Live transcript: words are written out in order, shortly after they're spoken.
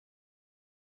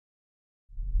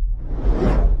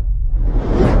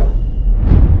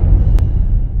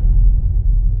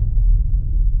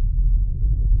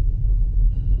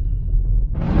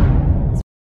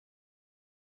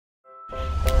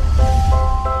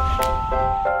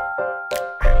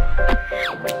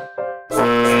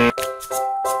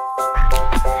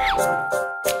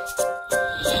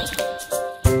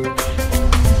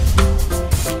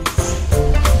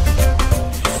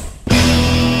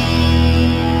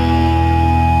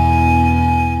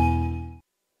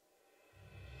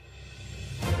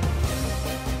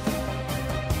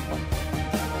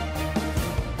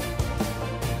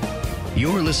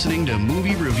listening to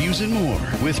Movie Reviews and More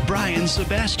with Brian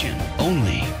Sebastian,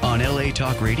 only on LA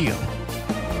Talk Radio.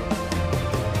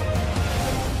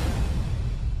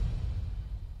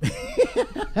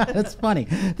 That's funny.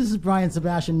 This is Brian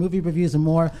Sebastian, Movie Reviews and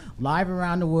More, live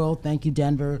around the world. Thank you,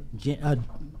 Denver.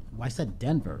 I said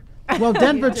Denver. Well,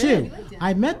 Denver, too.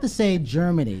 I meant to say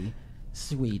Germany,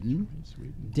 Sweden,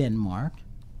 Denmark,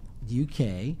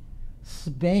 UK,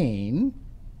 Spain,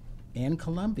 and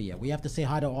Colombia. We have to say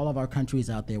hi to all of our countries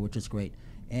out there, which is great.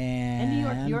 And New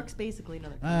York. New York's basically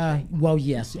another country. Well,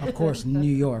 yes, of course, New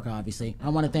York, obviously. I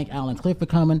want to thank Alan Cliff for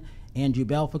coming, Andrew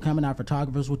Bell for coming, our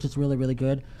photographers, which is really, really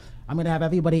good. I'm going to have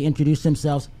everybody introduce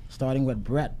themselves, starting with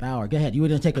Brett Bauer. Go ahead. You were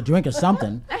going to take a drink or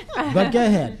something, but go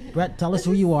ahead. Brett, tell us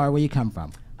who you are, where you come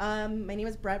from. My name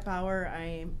is Brett Bauer.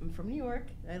 I'm from New York.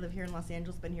 I live here in Los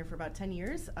Angeles, been here for about 10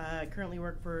 years. I currently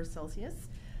work for Celsius,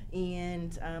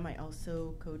 and I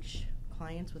also coach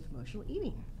clients with emotional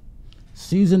eating.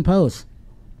 Susan Post.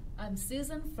 I'm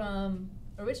Susan,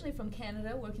 originally from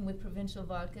Canada, working with Provincial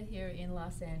Vodka here in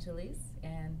Los Angeles,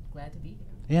 and glad to be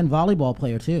here. And volleyball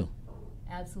player, too.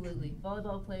 Absolutely.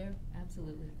 Volleyball player,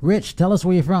 absolutely. Rich, tell us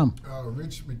where you're from.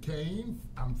 Rych McCain.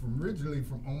 I'm originally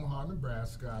from Omaha,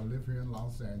 Nebraska. I live here in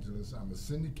Los Angeles. I'm a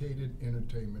syndicated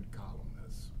entertainment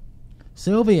columnist.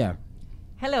 Sylvia.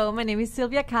 Hello, my name is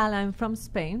Silvia Kal. I'm from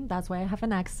Spain. That's why I have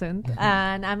an accent.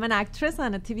 And I'm an actress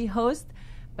and a TV host.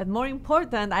 But more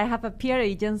important, I have a PR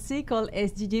agency called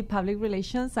SGG Public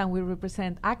Relations, and we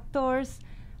represent actors,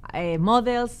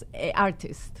 models,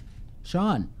 artists.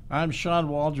 Sean. I'm Sean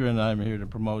Waldron. I'm here to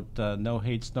promote No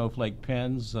Hate Snowflake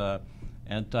Pens,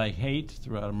 anti-hate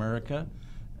throughout America.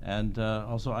 And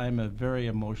also, I'm a very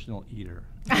emotional eater.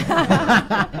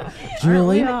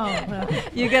 Julie?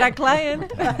 You get a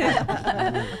client.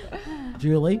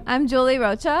 Julie? I'm Julie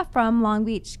Rocha from Long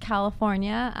Beach,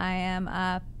 California. I am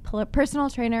a personal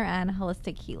trainer and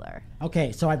holistic healer.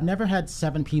 Okay, so I've never had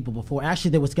 7 people before.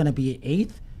 Actually, there was going to be an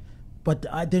 8th, but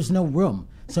there's no room.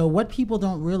 So what people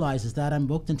don't realize is that I'm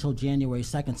booked until January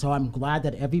 2nd, so I'm glad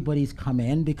that everybody's come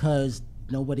in because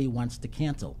nobody wants to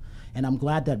cancel. And I'm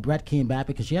glad that Brett came back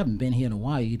because you haven't been here in a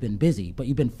while. You've been busy, but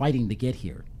you've been fighting to get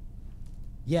here.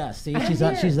 Yeah, see, she's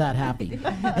that happy.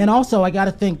 And also, I got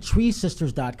to thank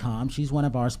TreeSisters.com. She's one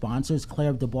of our sponsors.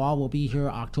 Claire Dubois will be here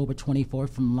October 24th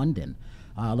from London.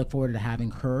 I look forward to having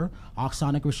her.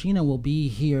 Oksana Grishina will be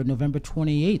here November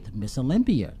 28th, Miss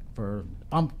Olympia for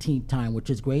umpteenth time, which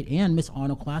is great, and Miss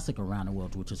Arnold Classic around the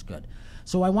world, which is good.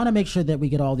 So I want to make sure that we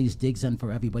get all these digs in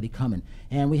for everybody coming.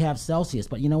 And we have Celsius,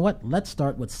 but you know what? Let's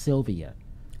start with Sylvia.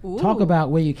 Ooh. Talk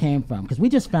about where you came from, because we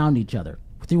just found each other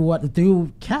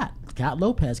through Kat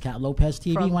Lopez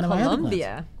TV, from one of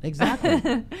Colombia. my other clients.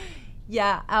 Exactly.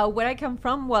 Yeah, where I come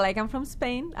from? Well, I come from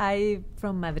Spain. I'm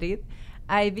from Madrid.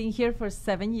 I've been here for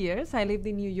 7 years. I lived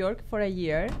in New York for a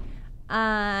year.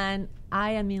 And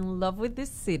I am in love with this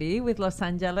city, with Los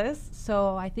Angeles.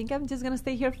 So I think I'm just going to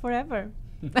stay here forever.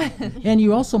 And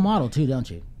you also model too, don't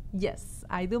you? Yes,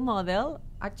 I do model.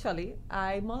 Actually,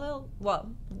 I model, well,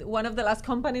 one of the last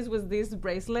companies was these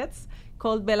bracelets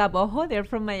called Bella Boho. They're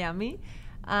from Miami.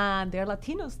 And they're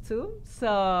Latinos too.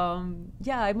 So,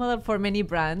 yeah, I model for many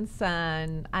brands.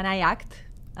 And I act.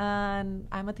 And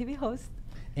I'm a TV host.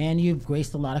 And you've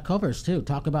graced a lot of covers, too.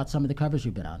 Talk about some of the covers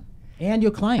you've been on. And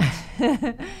your clients.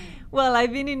 Well,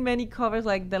 I've been in many covers.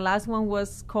 Like the last one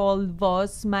was called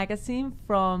Voz magazine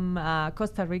from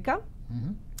Costa Rica.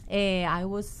 Mm-hmm. I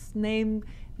was named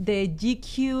the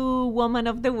GQ Woman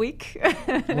of the Week.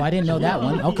 Well, I didn't know that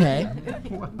one. Okay.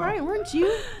 Brian, weren't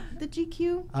you the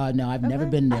GQ? No, I've never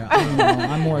been there. I don't know.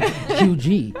 I'm more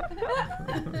QG.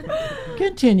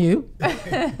 Continue.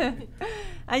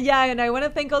 Yeah, and I want to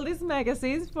thank all these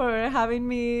magazines for having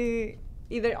me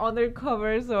either on their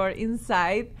covers or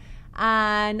inside.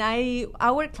 And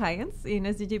our clients in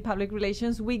SGG Public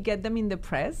Relations, we get them in the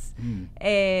press.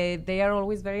 They are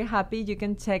always very happy. You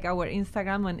can check our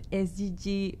Instagram on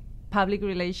SGG Public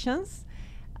Relations.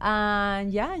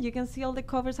 And yeah, you can see all the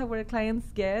covers our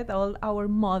clients get, all our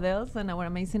models and our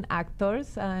amazing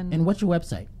actors. And what's your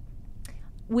website?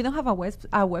 We don't have a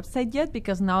website yet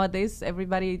because nowadays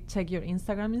everybody check your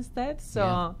Instagram instead. So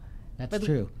yeah, that's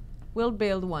true. We'll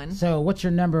build one. So what's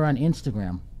your number on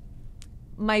Instagram?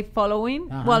 My following,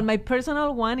 well, my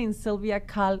personal one in Silvia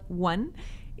Kal 1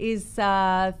 is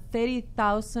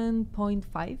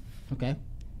 30,000.5. Okay.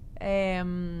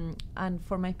 And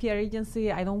for my PR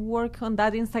agency, I don't work on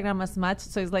that Instagram as much,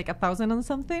 so it's like 1,000 and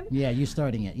something. Yeah, you're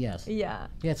starting it, yes. Yeah.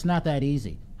 Yeah, it's not that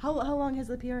easy. How long has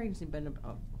the PR agency been?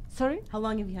 Sorry? How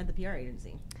long have you had the PR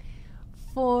agency?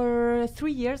 For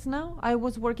 3 years now. I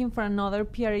was working for another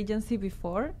PR agency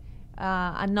before,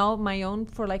 and now my own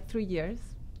for like 3 years.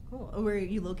 Cool. Where are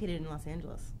you located in Los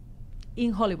Angeles?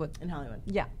 In Hollywood. In Hollywood.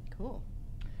 Yeah. Cool.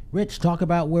 Rich, talk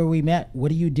about where we met. What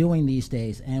are you doing these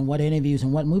days, and what interviews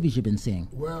and what movies you've been seeing?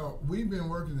 Well, we've been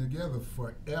working together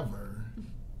forever,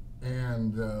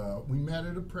 and we met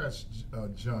at a press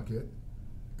junket.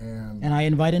 And I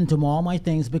invite him to all my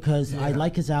things because I Yeah.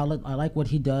 like his outlet, I like what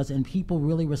he does, and people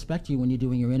really respect you when you're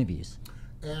doing your interviews.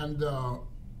 And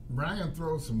Brian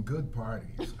throws some good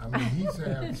parties. I mean, he's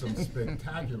had some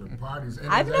spectacular parties. And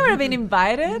I've as never you been can-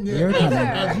 invited. Yeah, Here it comes.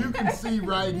 as you can see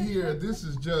right here, this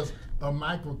is just a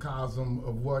microcosm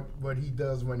of what he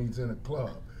does when he's in a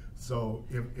club. So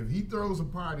if he throws a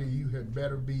party, you had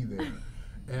better be there.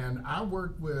 And I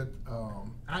work with,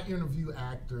 I interview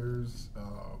actors,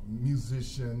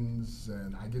 musicians,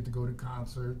 and I get to go to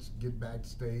concerts, get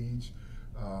backstage.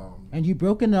 And you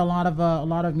broke into a lot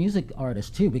of music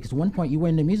artists too, because at one point you were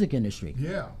in the music industry.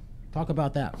 Yeah. Talk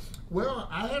about that. Well,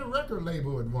 I had a record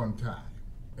label at one time,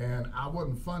 and I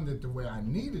wasn't funded the way I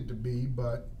needed to be,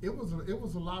 but it was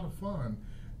a lot of fun.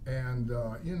 And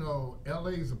you know, LA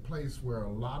is a place where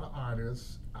a lot of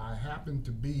artists. I happened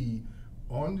to be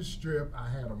on the Strip. I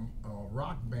had a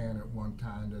rock band at one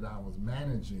time that I was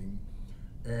managing,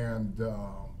 and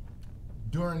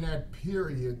during that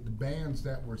period, the bands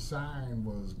that were signed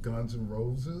was Guns N'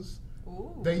 Roses.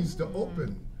 Ooh. They used to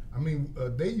open. I mean,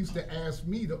 they used to ask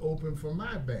me to open for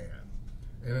my band,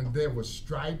 and there was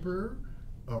Striper,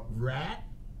 Rat,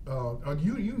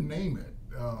 you name it.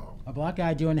 A black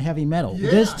guy doing heavy metal.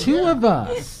 Yeah, There's two yeah. of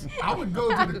us. I would go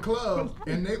to the club,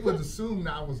 and they would assume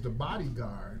I was the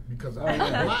bodyguard because I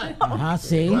was black.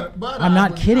 See? But I'm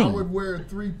not kidding. I would wear a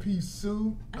three-piece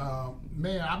suit.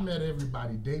 Man, I met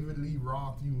everybody. David Lee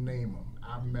Roth, you name them.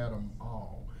 I met them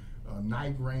all.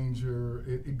 Night Ranger,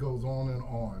 it goes on and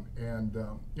on. And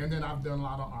then I've done a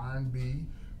lot of R&B.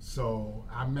 So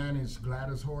I managed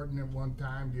Gladys Horton at one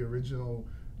time, the original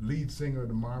lead singer of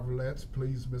the Marvelettes,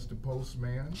 Please Mr.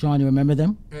 Postman. Sean, you remember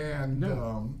them? And,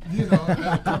 you know,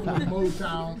 a couple of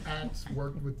Motown acts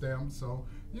worked with them. So,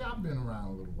 yeah, I've been around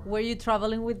a little while. Were you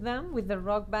traveling with them, with the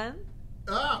rock band?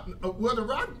 Well,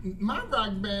 my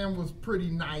rock band was pretty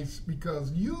nice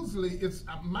because usually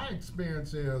my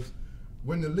experience is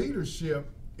when the leadership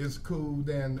is cool,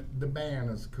 then the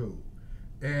band is cool.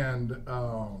 And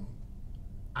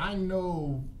I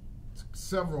know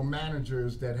several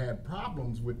managers that had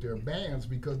problems with their bands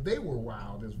because they were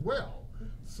wild as well.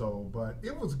 So, but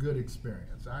it was a good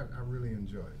experience. I really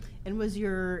enjoyed it. And was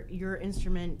your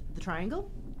instrument the triangle?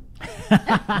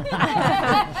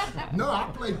 No, I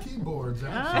play keyboards.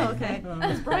 Actually. Oh, okay.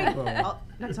 That's Brian.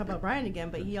 Not to talk about Brian again,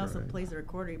 but he also plays the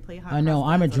recorder. He plays hot. I know,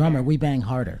 cross I'm a buttons drummer. on We bang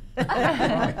harder.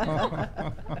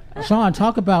 Sean,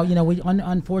 talk about, we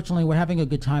unfortunately we're having a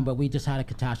good time, but we just had a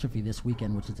catastrophe this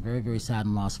weekend, which is very, very sad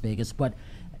in Las Vegas. But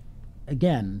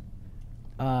again,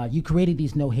 you created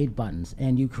these no hate buttons,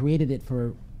 and you created it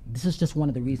for. This is just one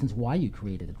of the reasons why you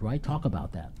created it, right? Talk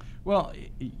about that. Well,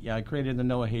 yeah, I created the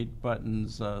no hate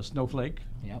buttons snowflake.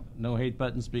 Yep. No hate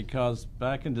buttons because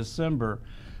back in December,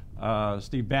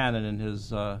 Steve Bannon and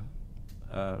his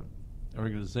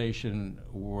organization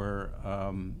were,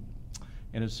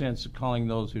 in a sense, calling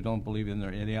those who don't believe in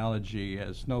their ideology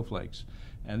as snowflakes.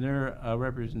 And their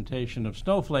representation of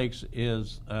snowflakes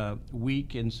is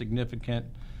weak, insignificant,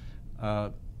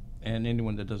 and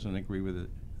anyone that doesn't agree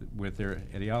with their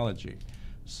ideology.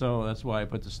 So that's why I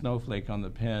put the snowflake on the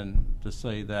pen to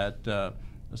say that the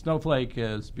snowflake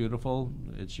is beautiful,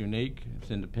 it's unique, it's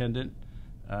independent.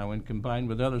 When combined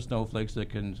with other snowflakes, that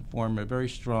can form a very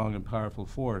strong and powerful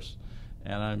force.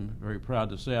 And I'm very proud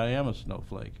to say I am a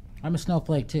snowflake. I'm a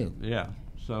snowflake too. Yeah.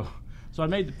 So I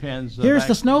made the pens. Here's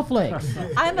the snowflakes.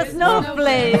 I'm a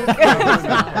snowflake.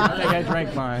 I think I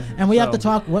drank mine. And we have to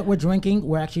talk what we're drinking.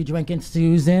 We're actually drinking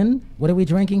Susan. What are we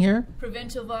drinking here?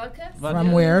 Provincial vodka.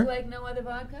 From where? Like no other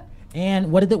vodka.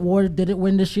 And what did it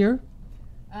win this year?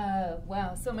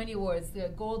 Wow, so many awards.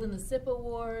 The Gold in the SIP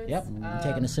Awards. Yep, I'm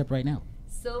taking a sip right now.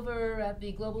 Silver at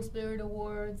the Global Spirit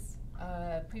Awards.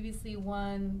 Previously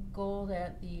won gold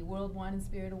at the World Wine and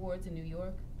Spirit Awards in New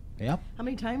York. Yep. How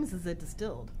many times is it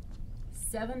distilled?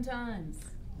 7 times.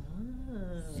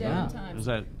 Ah. 7 times.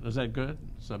 Is that good?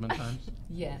 7 times?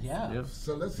 Yes. Yeah. Yes.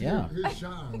 So let's Yeah. hear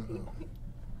Sean.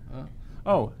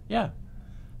 Oh yeah.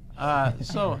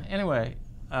 So anyway,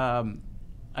 I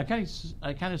kind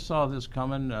of saw this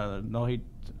coming. No hate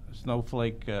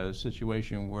snowflake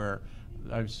situation where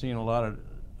I've seen a lot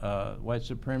of white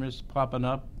supremacists popping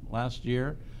up last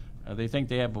year. They think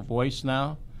they have a voice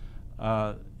now,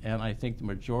 and I think the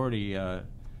majority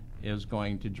is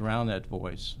going to drown that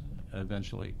voice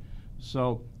eventually.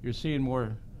 So you're seeing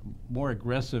more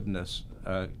aggressiveness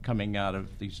coming out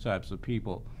of these types of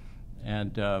people.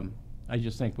 And I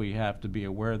just think we have to be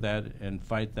aware of that and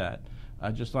fight that.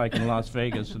 Just like in Las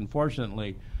Vegas,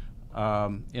 unfortunately,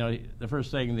 the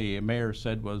first thing the mayor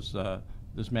said was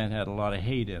this man had a lot of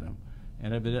hate in him,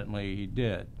 and evidently he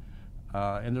did.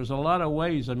 And there's a lot of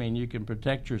ways, you can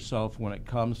protect yourself when it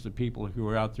comes to people who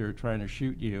are out there trying to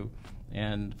shoot you.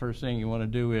 And the first thing you want to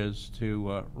do is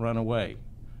to run away.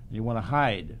 You want to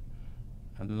hide.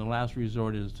 And then the last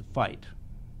resort is to fight,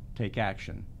 take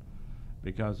action.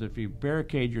 Because if you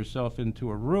barricade yourself into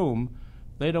a room,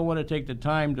 they don't want to take the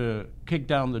time to kick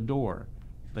down the door.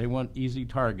 They want easy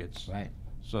targets. Right.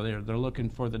 So they're looking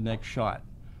for the next shot.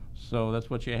 So that's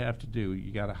what you have to do.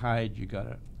 You got to hide, you got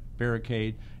to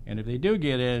barricade, and if they do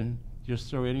get in, just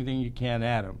throw anything you can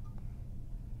at them,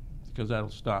 because that'll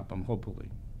stop them, hopefully.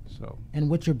 So. And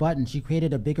with your buttons, you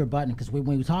created a bigger button, because when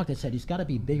we talked, I said it's got to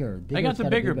be bigger. I got the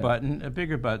bigger button,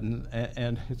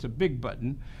 and it's a big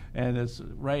button, and it's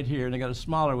right here. And I got a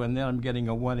smaller one. Then I'm getting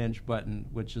a 1-inch button,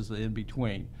 which is the in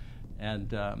between.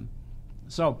 And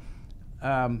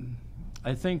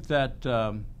I think that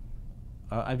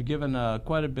I've given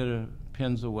quite a bit of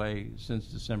pins away since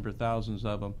December, thousands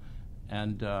of them,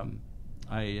 and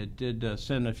I did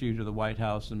send a few to the White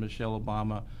House, and Michelle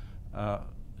Obama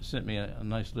sent me a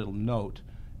nice little note,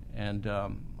 and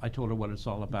I told her what it's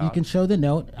all about. You can show the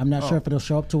note. I'm not sure if it'll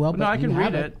show up too well, but no, I can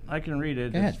read it. I can read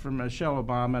it. Go ahead. It's from Michelle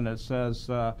Obama, and it says,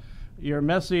 "Your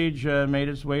message made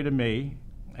its way to me,"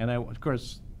 and of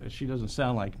course, she doesn't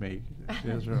sound like me. She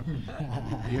has her,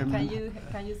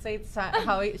 Can you say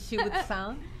how she would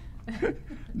sound?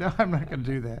 No, I'm not going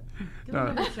to do that. Give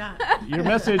him a shot. Your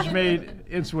message made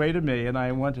its way to me, and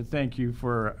I want to thank you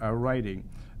for writing.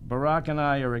 Barack and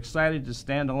I are excited to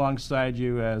stand alongside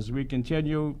you as we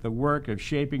continue the work of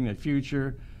shaping the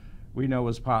future we know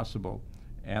is possible.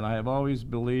 And I have always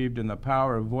believed in the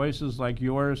power of voices like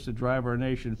yours to drive our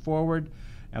nation forward,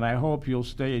 and I hope you'll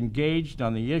stay engaged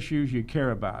on the issues you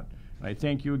care about. And I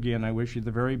thank you again. I wish you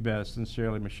the very best.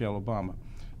 Sincerely, Michelle Obama.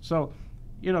 So,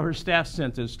 her staff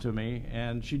sent this to me,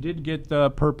 and she did get the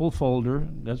purple folder.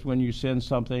 That's when you send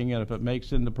something, and if it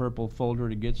makes in the purple folder,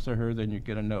 it gets to her, then you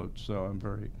get a note. So I'm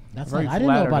very I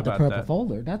didn't know about the purple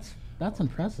folder. That's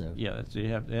impressive. Yeah,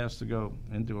 it has to go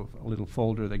into a little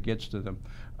folder that gets to them.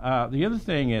 The other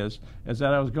thing is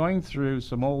that I was going through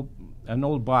an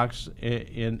old box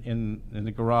in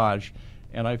the garage,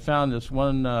 and I found this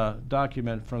one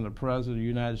document from the President of the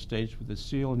United States with the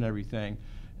seal and everything.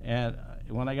 And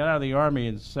when I got out of the Army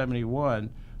in '71,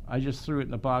 I just threw it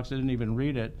in the box. I didn't even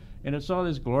read it. And it's all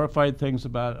these glorified things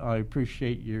about, I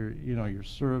appreciate your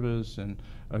service, and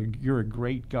you're a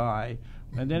great guy.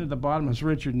 And then at the bottom is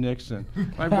Richard Nixon.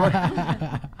 My boy,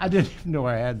 I didn't even know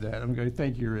I had that. I'm going,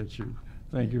 thank you, Richard.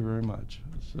 Thank you very much.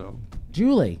 So,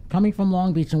 Julie, coming from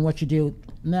Long Beach and what you do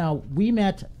now, we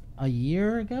met a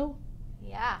year ago.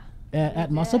 Yeah.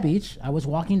 At Muscle Beach, I was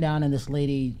walking down, and this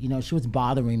lady, she was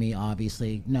bothering me,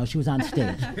 obviously. No, she was on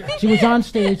stage. She was on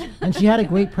stage, and she had a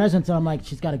great presence. I'm like,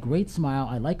 she's got a great smile.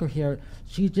 I like her hair.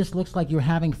 She just looks like you're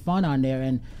having fun on there.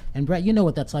 And Brett, you know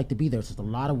what that's like to be there. It's just a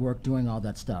lot of work doing all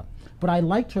that stuff. But I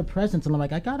liked her presence, and I'm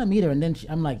like, I got to meet her. And then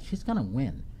I'm like, she's going to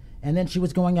win. And then she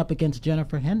was going up against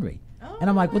Jennifer Henry. Oh, and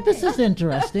I'm like, well, this is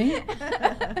interesting.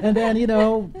 And then,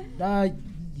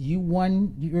 you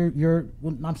won your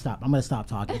well, I'm going to stop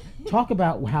talking. Talk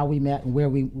about how we met and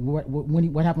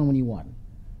what happened when you won.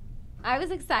 I was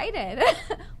excited.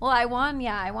 Well, I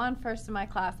won first in my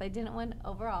class. I didn't win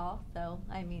overall, so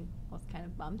was kind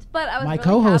of bummed. But I was my really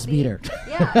co-host happy. beat her.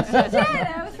 Yeah, she did.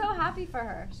 I was so happy for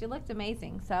her. She looked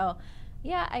amazing. So,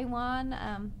 yeah, I won.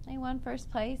 I won first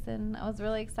place, and I was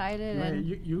really excited. And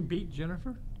you beat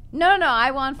Jennifer? No,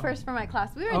 I won first for my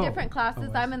class. We were in different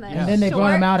classes. I'm in the And then they brought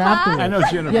short him out class. afterwards. I know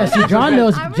Jennifer. Yeah, see, John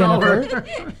knows I'm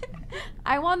Jennifer.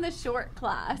 I won the short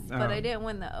class, but Oh. I didn't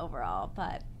win the overall.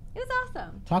 But it was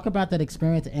awesome. Talk about that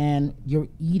experience and your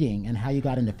eating and how you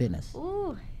got into fitness.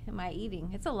 Ooh, my eating.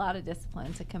 It's a lot of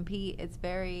discipline to compete. It's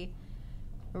very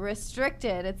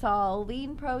restricted. It's all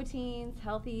lean proteins,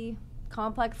 healthy,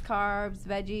 complex carbs,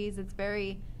 veggies.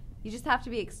 You just have to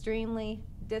be extremely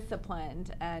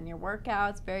disciplined, and your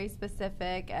workouts very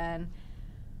specific, and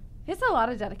it's a lot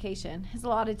of dedication. It's a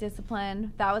lot of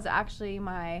discipline. That was actually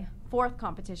my 4th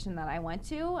competition that I went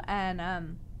to,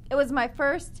 and it was my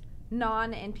first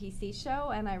non-NPC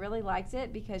show, and I really liked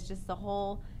it because just the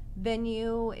whole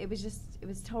venue, it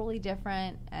was totally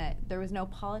different. There was no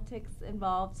politics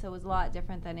involved, so it was a lot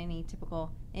different than any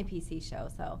typical NPC show.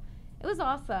 So it was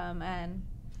awesome, and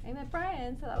I met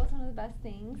Brian, so that was one of the best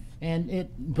things. And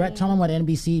Brett, tell them what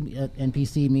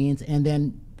NPC means, and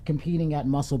then competing at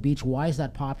Muscle Beach. Why is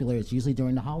that popular? It's usually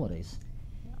during the holidays.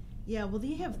 Yeah, well,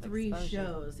 they have three exposure.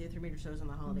 shows. They have 3 major shows on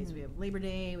the holidays. We have Labor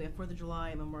Day, we have 4th of July,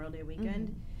 and Memorial Day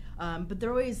weekend. But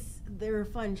they're a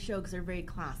fun show because they're very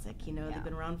classic. You know, Yeah. they've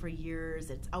been around for years.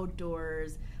 It's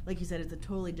outdoors. Like you said, it's a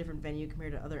totally different venue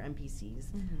compared to other NPCs.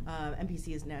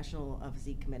 NPC is National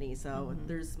Physique Committee, so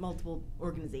there's multiple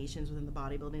organizations within the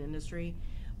bodybuilding industry.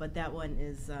 But that one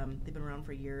is, they've been around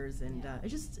for years, and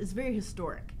it's very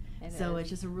historic. It's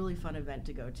just a really fun event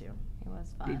to go to. It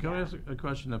was fun. Can I ask a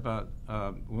question about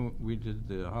when we did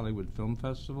the Hollywood Film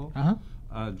Festival?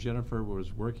 Jennifer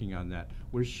was working on that.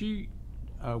 Was she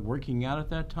working out at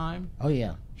that time? Oh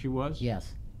yeah. She was?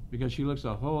 Yes. Because she looks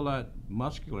a whole lot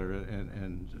muscular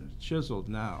and chiseled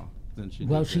now than she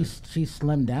Well, did then. she's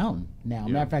slimmed down now.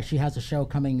 Yeah. Matter of fact, she has a show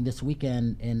coming this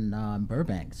weekend in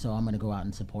Burbank, so I'm going to go out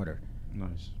and support her.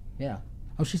 Nice. Yeah.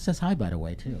 Oh, she says hi, by the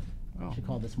way, too. Oh. She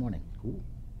called this morning. Cool.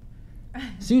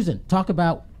 Susan, talk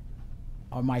about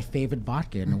my favorite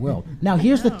vodka in the world. Now,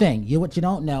 here's the thing. What you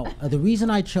don't know, the reason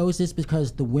I chose this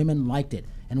because the women liked it.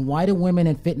 And why do women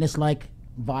in fitness like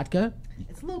vodka?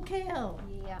 It's low cal.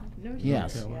 Yeah. No sugar.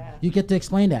 Yes. Yeah. You get to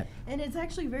explain that. And it's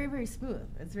actually very, very smooth.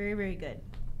 It's very, very good.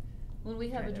 When we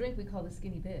have a drink, we call it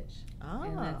skinny bitch. Oh,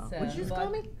 And that's, what'd you just call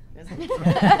me? That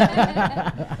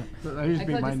used to I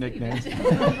be called my you skinny nickname.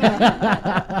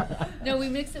 bitch. No, we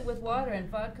mix it with water, and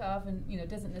vodka often,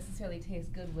 doesn't necessarily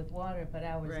taste good with water, but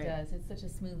ours Right. does. It's such a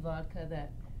smooth vodka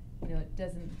that, it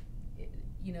doesn't,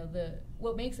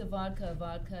 what makes a vodka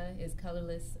is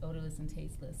colorless, odorless, and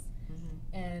tasteless.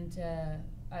 And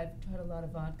I've tried a lot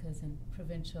of vodkas, and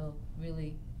Provincial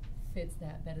really fits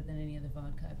that better than any other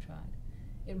vodka I've tried.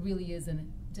 It really is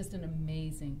just an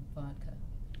amazing vodka.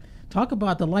 Talk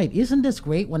about the light. Isn't this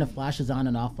great when it flashes on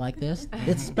and off like this?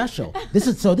 It's special. This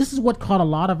is what caught a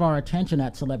lot of our attention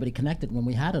at Celebrity Connected when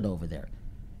we had it over there.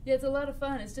 Yeah, it's a lot of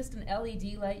fun. It's just an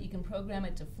LED light. You can program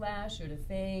it to flash or to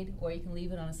fade, or you can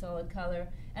leave it on a solid color.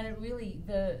 And it really,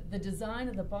 the design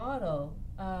of the bottle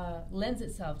lends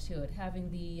itself to it, having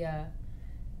the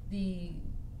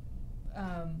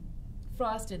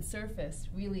frosted surface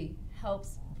really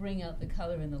helps bring out the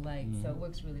color in the light, so it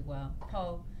works really well.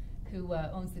 Paul, who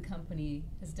owns the company,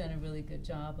 has done a really good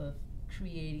job of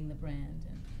creating the brand.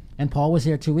 And Paul was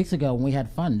here 2 weeks ago and we had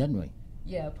fun, didn't we?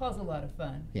 Yeah, Paul's a lot of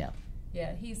fun. Yeah.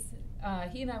 Yeah, he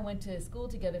and I went to school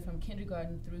together from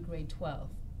kindergarten through grade 12.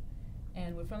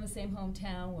 And we're from the same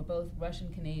hometown. We're both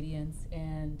Russian Canadians.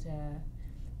 And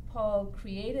Paul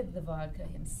created the vodka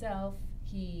himself.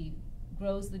 He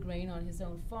grows the grain on his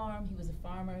own farm. He was a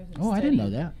farmer who Oh, I didn't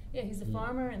know that. Yeah, he's a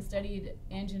farmer and studied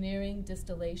engineering.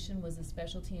 Distillation was a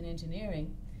specialty in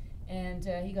engineering. And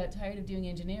he got tired of doing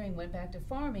engineering, went back to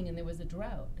farming, and there was a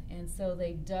drought. And so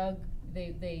they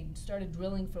started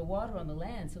drilling for water on the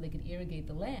land so they could irrigate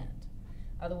the land.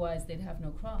 Otherwise, they'd have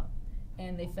no crop.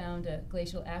 And they found a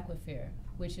glacial aquifer,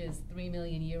 which is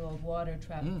 3-million-year-old water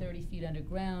trapped 30 feet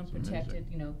underground, protected,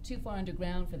 too far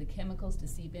underground for the chemicals to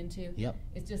seep into. Yep.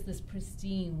 It's just this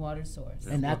pristine water source.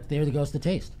 And there goes the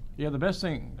taste. Yeah, the best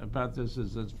thing about this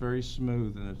is it's very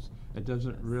smooth and it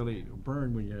doesn't really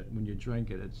burn when you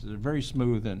drink it. It's very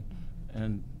smooth and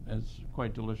it's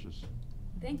quite delicious.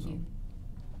 Thank you.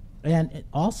 And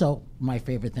also, my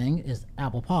favorite thing is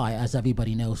apple pie, as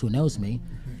everybody knows who knows me.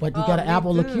 But you Oh, got an me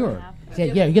apple too. liqueur. Say,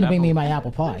 yeah, you're going to bring me my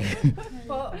apple pie.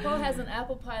 Paul has an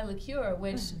apple pie liqueur,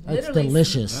 which It's literally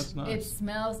delicious. That's nice. it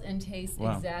smells and tastes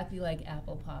Wow. exactly like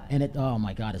apple pie. And oh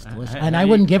my God, it's delicious. How And do I you-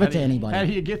 wouldn't give how it do to you- anybody. How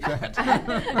do you get that?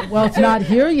 Well, it's not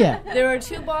here yet. There are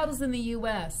 2 bottles in the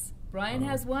U.S. Brian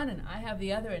has one, and I have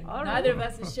the other, and All neither right.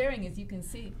 of us is sharing, as you can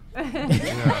see.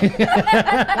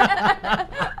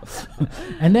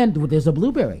 And then there's a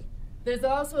blueberry. There's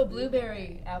also a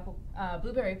blueberry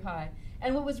pie.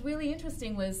 And what was really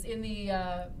interesting was in the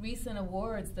recent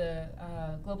awards, the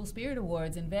Global Spirit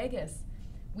Awards in Vegas,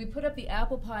 we put up the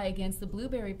apple pie against the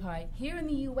blueberry pie here in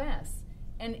the U.S.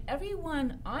 And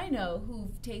everyone I know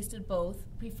who've tasted both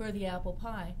prefer the apple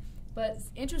pie. But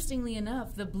interestingly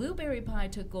enough, the blueberry pie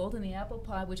took gold, and the apple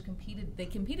pie, they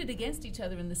competed against each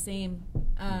other in the same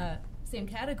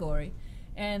category.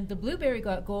 And the blueberry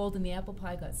got gold, and the apple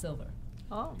pie got silver.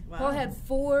 Oh, Wow. Paul had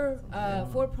four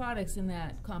products in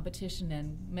that competition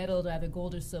and medaled either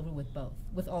gold or silver with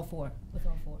all four. That's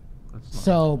nice.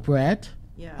 So Brett,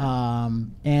 Yeah.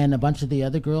 and a bunch of the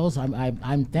other girls,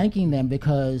 I'm thanking them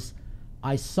because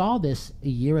I saw this a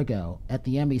year ago at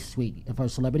the Emmy Suite for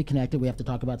Celebrity Connected. We have to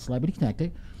talk about Celebrity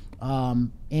Connected.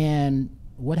 And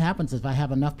what happens is if I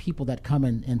have enough people that come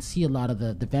in and see a lot of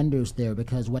the vendors there,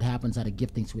 because what happens at a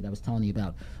gifting suite I was telling you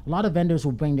about, a lot of vendors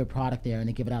will bring their product there and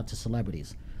they give it out to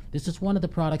celebrities. This is one of the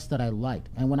products that I liked.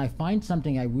 And when I find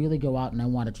something, I really go out and I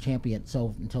want to champion it.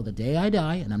 So until the day I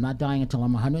die, and I'm not dying until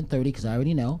I'm 130, because I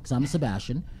already know, because I'm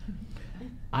Sebastian,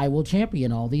 I will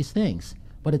champion all these things.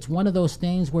 But it's one of those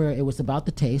things where it was about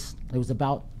the taste. It was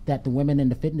about that the women in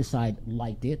the fitness side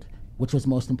liked it, which was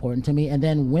most important to me. And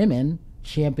then women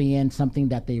champion something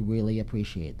that they really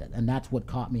appreciate. And that's what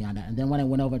caught me on that. And then when I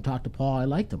went over and talked to Paul, I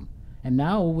liked him. And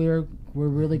now we're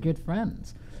really good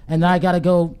friends. And then I got to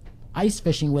go ice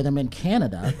fishing with him in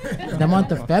Canada the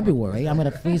month of February. I'm going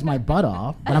to freeze my butt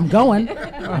off, but I'm going.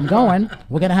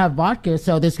 We're going to have vodka,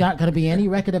 so there's not going to be any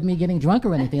record of me getting drunk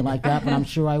or anything like that, but I'm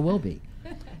sure I will be.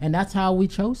 And that's how we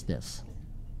chose this.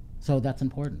 So that's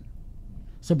important.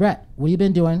 So Brett, what have you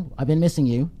been doing? I've been missing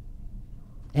you.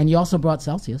 And you also brought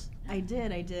Celsius. I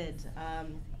did.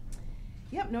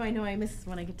 Yep, no, I know I miss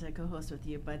when I get to co-host with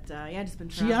you, but yeah, just been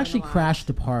traveling She actually a lot. crashed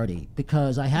the party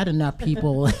because I had enough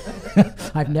people.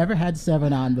 I've never had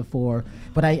 7 on before,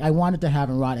 but I wanted to have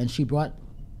him rot, and she brought.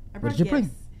 What did you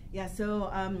bring? Yeah, so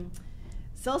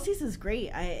Celsius is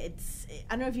great. I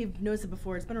don't know if you've noticed it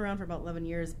before. It's been around for about 11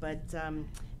 years, but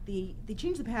they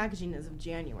changed the packaging as of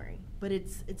January. But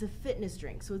it's a fitness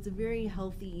drink, so it's a very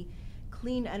healthy,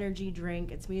 clean energy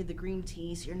drink. It's made of the green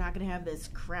tea, so you're not going to have this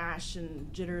crash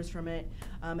and jitters from it.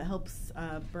 It helps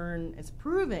burn. It's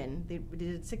proven. They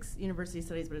did 6 university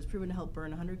studies, but it's proven to help burn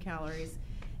 100 calories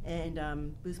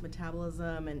and boost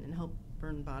metabolism and help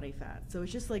burn body fat. So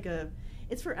it's just like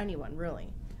it's for anyone,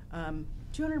 really.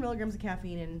 200 milligrams of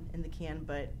caffeine in the can,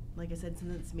 but like I said,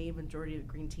 since it's made majority of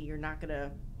green tea, you're not going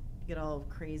to get all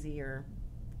crazy or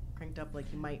cranked up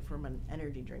like you might from an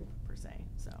energy drink per se.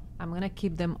 So I'm going to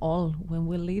keep them all when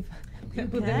we leave.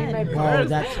 Put them in my Oh, purse.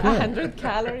 that's good. 100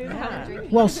 calories.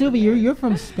 100. Well, Sylvia, you're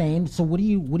from Spain, so what do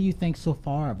you think so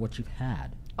far of what you've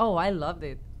had? Oh, I loved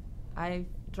it. I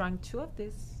drank 2 of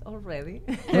this already.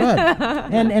 Good.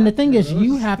 And the thing is,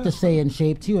 you have to stay in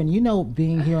shape too. And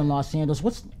being here in Los Angeles,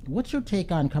 what's your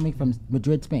take on coming from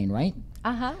Madrid, Spain, right?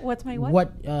 What's my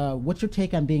what? What's your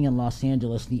take on being in Los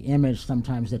Angeles? The image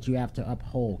sometimes that you have to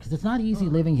uphold, because it's not easy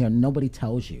living here. Nobody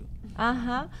tells you.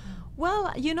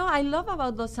 Well, I love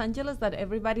about Los Angeles that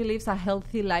everybody lives a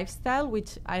healthy lifestyle,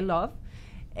 which I love.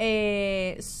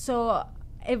 So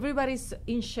everybody's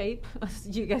in shape, as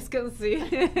you guys can see.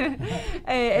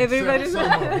 Everybody's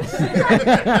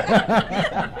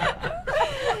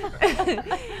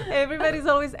everybody's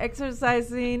always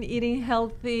exercising, eating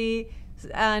healthy,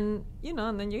 and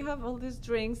and then you have all these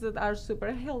drinks that are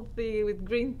super healthy with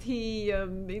green tea.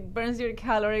 It burns your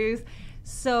calories.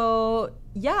 So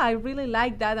yeah, I really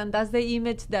like that, and that's the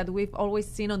image that we've always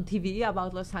seen on TV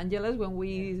about Los Angeles.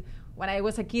 When I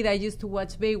was a kid, I used to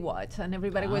watch Baywatch, and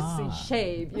everybody was in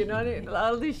shape,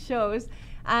 all these shows.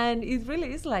 And it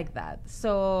really is like that.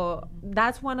 So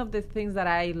that's one of the things that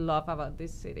I love about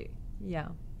this city. Yeah.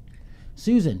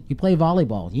 Susan, you play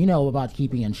volleyball. You know about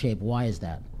keeping in shape. Why is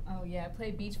that? Oh yeah, I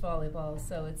play beach volleyball,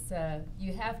 so it's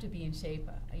you have to be in shape.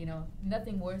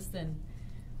 Nothing worse than,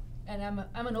 and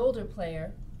I'm an older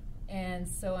player, and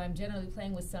so I'm generally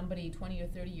playing with somebody 20 or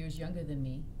 30 years younger than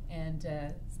me. And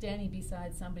standing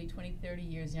beside somebody 20, 30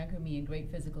 years younger than me in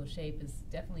great physical shape is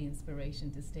definitely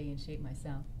inspiration to stay in shape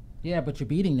myself. Yeah, but you're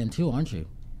beating them too, aren't you?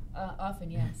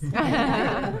 Often, yes.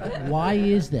 Why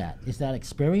is that? Is that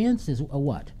experience? Is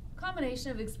what? Combination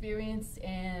of experience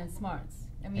and smarts.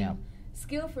 I mean,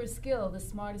 skill for skill, the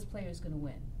smartest player is going to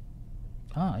win.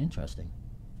 Ah, interesting.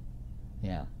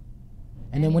 Yeah.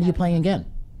 And then when are you playing again?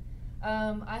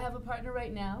 I have a partner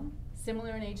right now,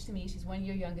 similar in age to me. She's 1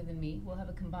 year younger than me. We'll have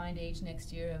a combined age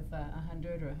next year of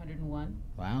 100 or 101.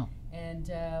 Wow. And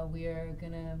we are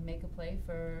going to make a play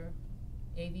for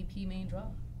AVP main draw.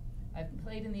 I've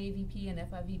played in the AVP and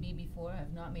FIVB before.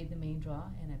 I've not made the main draw,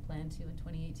 and I plan to in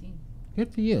 2018.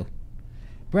 Good for you.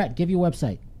 Brett, give your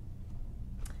website.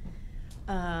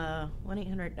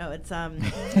 1-800. No, it's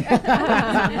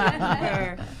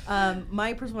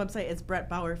my personal website is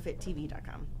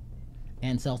brettbauerfittv.com.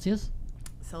 And Celsius?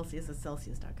 Celsius is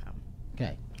celsius.com.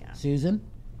 Okay. Yeah. Susan?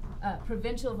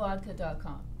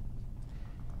 Provincialvodka.com.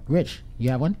 Rich, you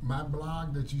have one? My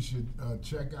blog that you should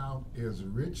check out is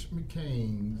Rych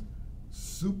McCain's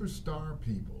Superstar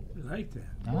People. I like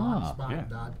that.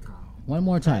 Blogspot.com. One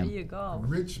more time. There you go.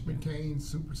 Rych McCain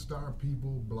Superstar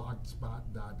People,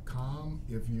 blogspot.com.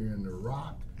 If you're in the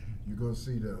rock, you're going to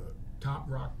see the top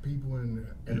rock people in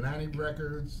Atlantic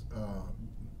Records.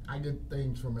 I get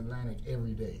things from Atlantic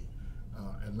every day.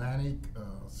 Atlantic,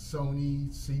 Sony,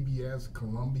 CBS,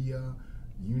 Columbia,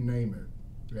 you name it.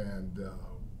 And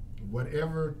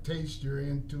whatever taste you're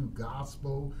into,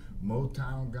 gospel,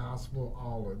 Motown gospel,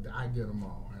 all of I get them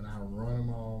all, and I run them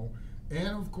all. And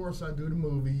of course, I do the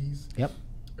movies. Yep.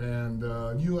 And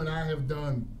you and I have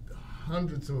done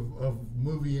hundreds of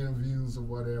movie interviews or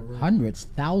whatever. Hundreds,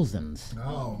 thousands.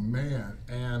 Oh man,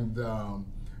 and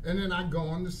then I go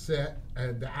on the set,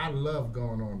 and I love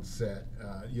going on the set,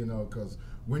 you know, because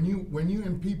when you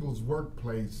in people's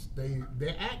workplace, they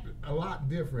act a lot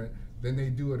different than they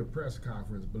do at a press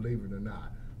conference, believe it or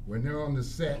not. When they're on the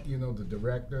set, you know, the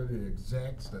director, the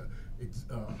execs,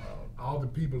 all the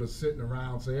people are sitting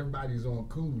around, so everybody's on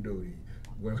cool duty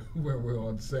when we're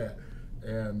on set.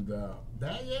 And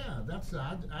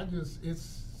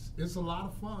it's a lot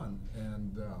of fun.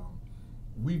 And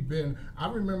I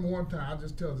remember one time, I'll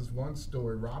just tell this one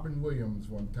story, Robin Williams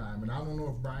one time, and I don't know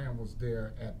if Brian was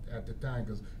there at the time,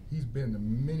 because he's been to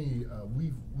many,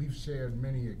 we've shared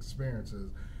many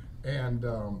experiences. And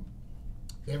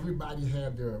everybody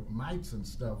had their mics and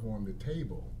stuff on the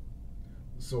table.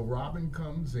 So Robin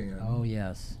comes in. Oh,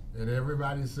 yes. And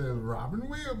everybody says, Robin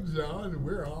Williams, y'all, and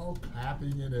we're all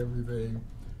clapping and everything.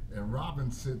 And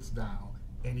Robin sits down,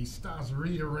 and he starts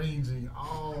rearranging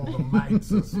all the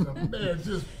mics and stuff. Man,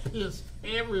 just pissed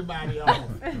everybody off.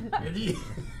 And he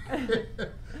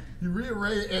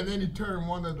rearranged, and then he turned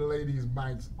one of the ladies'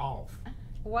 mics off.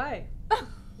 Why?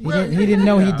 He didn't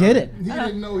know he did it. He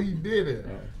didn't know he did it.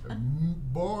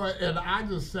 Boy, and I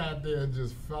just sat there and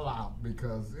just fell out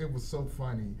because it was so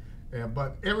funny.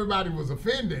 But everybody was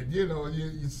offended, you know.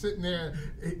 You're sitting there.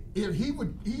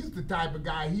 He's the type of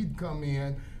guy, he'd come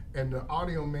in, and the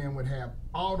audio man would have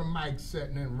all the mics set,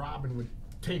 and then Robin would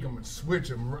take them and switch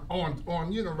them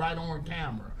on, you know, right on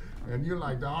camera. And you're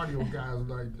like, the audio guys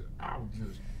are like, I'll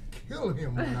just kill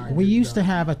him when I We used to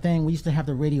have a thing. We used to have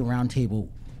the radio roundtable.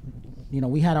 You know,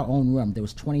 we had our own room. There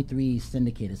was 23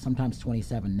 syndicated, sometimes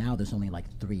 27. Now there's only like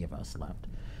 3 of us left.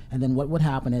 And then what would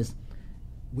happen is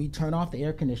we turn off the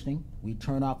air conditioning. We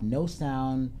turn off no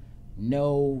sound,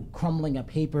 no crumbling of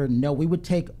paper. No, we would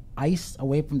take ice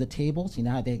away from the tables. You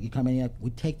know how you come in,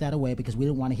 we'd take that away because we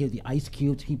didn't want to hear the ice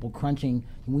cubes, people crunching.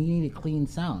 We needed clean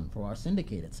sound for our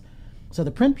syndicateds. So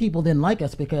the print people didn't like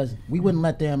us because we wouldn't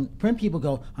let them. Print people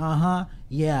go,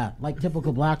 yeah, like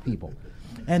typical black people.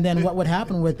 And then what would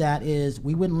happen with that is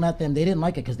we wouldn't let them. They didn't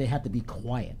like it because they had to be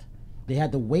quiet. They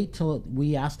had to wait till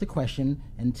we asked the question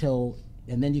and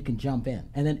then you can jump in.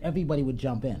 And then everybody would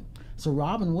jump in. So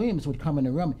Robin Williams would come in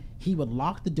the room. He would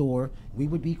lock the door. We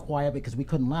would be quiet because we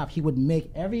couldn't laugh. He would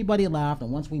make everybody laugh,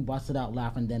 and once we busted out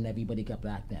laughing, then everybody got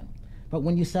back in. But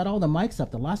when you set all the mics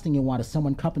up, the last thing you want is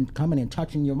someone coming and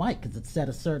touching your mic because it's set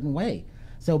a certain way.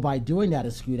 So by doing that,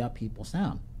 it screwed up people's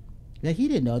sound. That he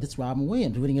didn't know that's Robin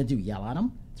Williams. What are you going to do, yell at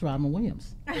him? It's Robin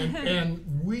Williams. And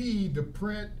we, the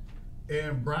print,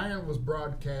 and Brian was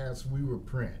broadcast, we were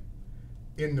print.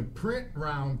 In the print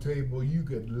round table, you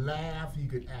could laugh, you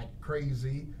could act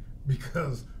crazy,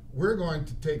 because we're going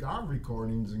to take our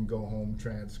recordings and go home,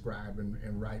 transcribe,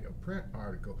 and write a print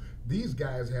article. These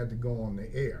guys had to go on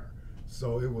the air.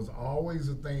 So it was always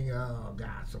a thing, oh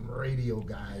God, some radio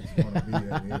guys want to be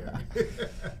in here.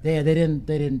 Yeah, they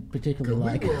didn't particularly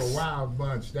like us. We were a wild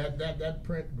bunch. That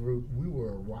print group, we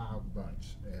were a wild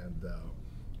bunch. And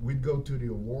we'd go to the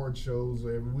award shows,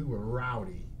 and we were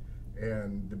rowdy.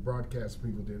 And the broadcast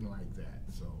people didn't like that.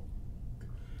 So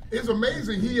it's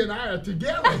amazing he and I are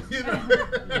together. You know?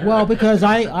 Well, because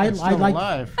I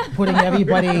like putting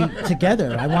everybody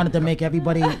together. I wanted to make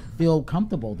everybody feel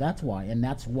comfortable. That's why. And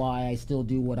that's why I still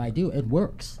do what I do. It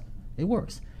works. It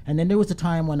works. And then there was a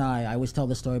time when I always tell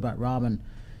the story about Robin.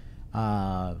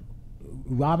 I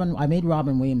made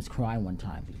Robin Williams cry one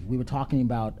time. We were talking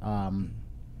about, I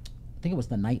think it was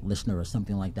The Night Listener or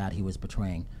something like that he was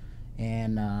portraying.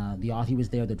 And the author, he was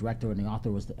there, the director and the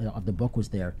author of the book was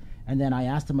there. And then I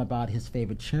asked him about his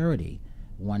favorite charity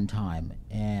one time,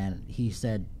 and he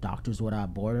said Doctors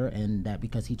Without Border, and that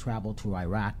because he traveled to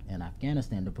Iraq and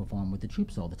Afghanistan to perform with the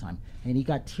troops all the time. And he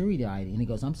got teary-eyed, and he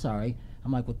goes, I'm sorry.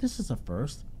 I'm like, well, this is a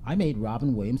first. I made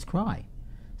Robin Williams cry.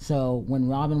 So when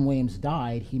Robin Williams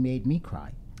died, he made me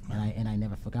cry, and I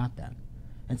never forgot that.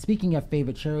 And speaking of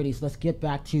favorite charities, let's get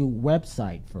back to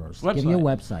website first. Give me a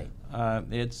website.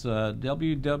 It's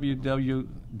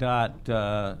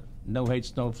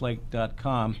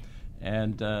www.nohatesnowflake.com,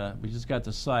 and we just got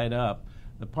the site up.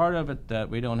 The part of it that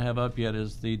we don't have up yet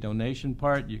is the donation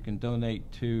part. You can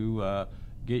donate to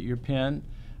get your pen,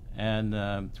 and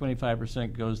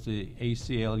 25% goes to the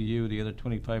ACLU. The other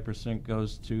 25%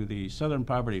 goes to the Southern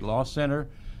Poverty Law Center.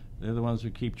 They're the ones who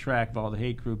keep track of all the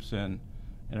hate groups in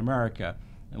America.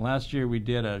 And last year we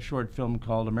did a short film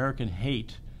called American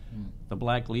Hate, the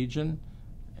Black Legion,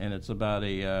 and it's about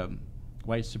a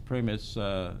white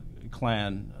supremacist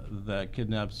clan that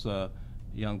kidnaps a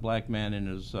young black man and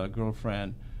his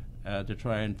girlfriend to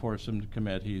try and force him to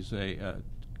commit. He's a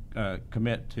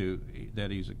commit to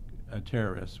that he's a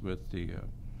terrorist with the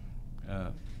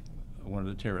one of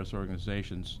the terrorist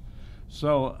organizations.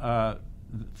 So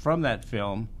from that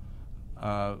film,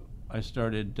 I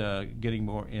started getting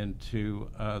more into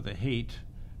the hate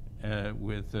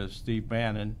with Steve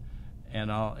Bannon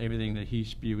and everything that he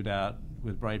spewed out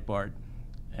with Breitbart,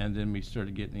 and then we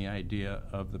started getting the idea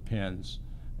of the pins.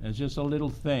 And it's just a little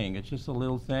thing. It's just a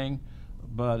little thing,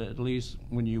 but at least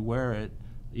when you wear it,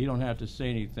 you don't have to say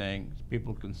anything.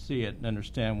 People can see it and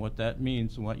understand what that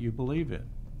means and what you believe in.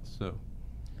 So,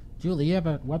 Julie, you have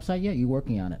a website yet? You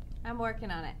working on it? I'm working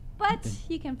on it. But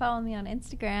you can follow me on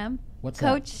Instagram. What's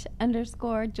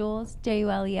Coach_Jules,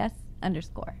 JULES_.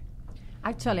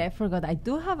 Actually, I forgot. I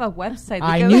do have a website.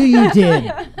 I knew you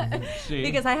did. see?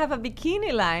 Because I have a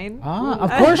bikini line. Of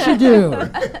course you do.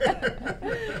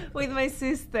 With my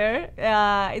sister.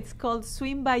 It's called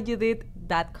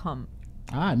swimbyjudith.com.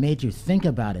 It made you think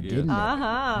about it, Yeah. didn't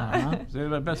it? So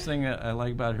the best thing I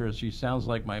like about her is she sounds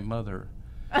like my mother.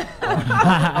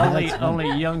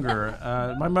 Only younger.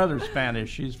 My mother's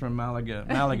Spanish. She's from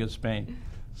Malaga, Spain.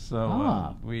 So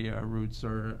our roots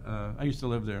are. I used to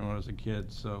live there when I was a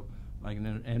kid. So like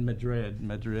in Madrid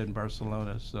and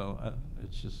Barcelona. So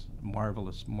it's just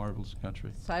marvelous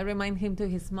country. So I remind him to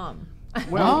his mom.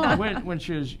 Well, when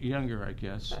she was younger, I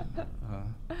guess.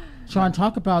 Sean,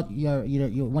 talk about your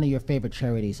one of your favorite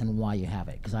charities and why you have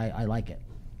it, because I like it.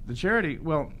 The charity,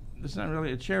 well, it's not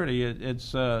really a charity. It's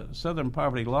Southern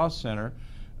Poverty Law Center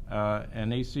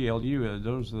and ACLU.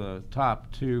 Those are the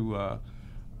top two,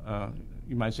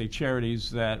 you might say,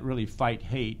 charities that really fight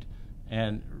hate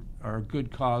and are a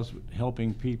good cause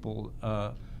helping people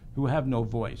who have no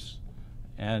voice.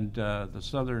 And the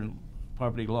Southern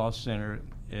Poverty Law Center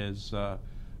is,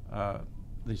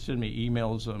 they send me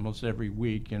emails almost every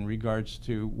week in regards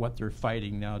to what they're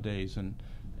fighting nowadays and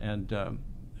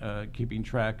keeping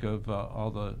track of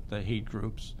all the hate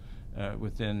groups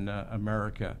within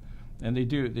America. And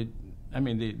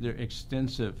they're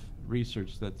extensive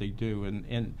research that they do,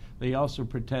 and they also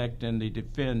protect and they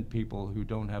defend people who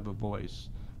don't have a voice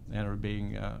and are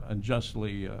being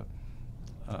unjustly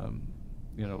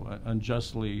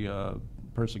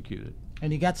persecuted.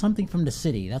 And you got something from the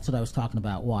city. That's what I was talking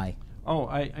about. Why? Oh,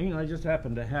 I just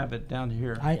happen to have it down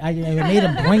here. I made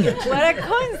him bring it. What a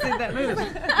coincidence!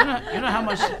 You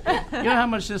know how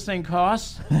much this thing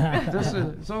costs?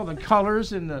 It's all the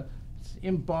colors and the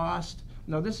embossed.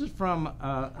 No, this is from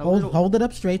hold it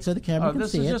up straight so the camera can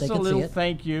see it. This is just a little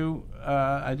thank you.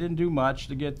 I didn't do much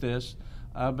to get this,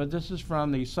 but this is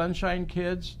from the Sunshine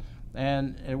Kids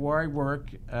and where I work,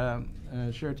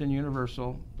 Sheraton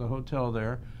Universal, the hotel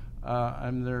there.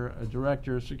 I'm their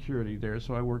director of security there,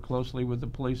 so I work closely with the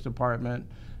police department.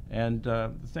 And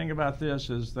the thing about this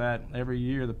is that every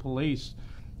year the police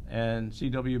and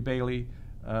C.W. Bailey,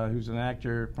 who's an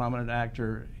actor, prominent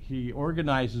actor, he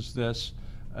organizes this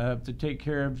to take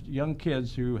care of young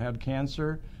kids who have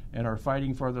cancer and are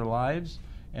fighting for their lives.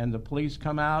 And the police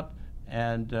come out,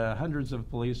 and hundreds of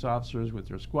police officers with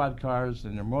their squad cars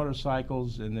and their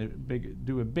motorcycles, and they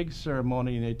do a big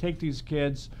ceremony, and they take these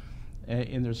kids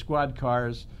in their squad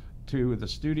cars to the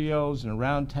studios and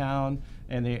around town,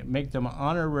 and they make them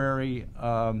honorary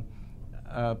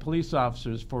police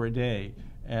officers for a day.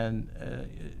 And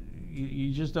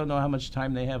you just don't know how much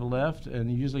time they have left,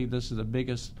 and usually this is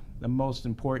the most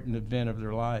important event of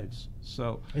their lives.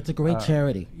 So it's a great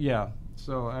charity. Yeah,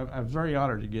 so I'm very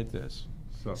honored to get this.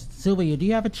 So, Silvia, do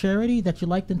you have a charity that you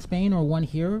liked in Spain or one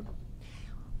here?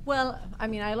 Well, I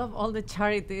mean, I love all the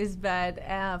charities, but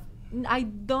I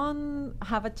don't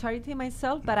have a charity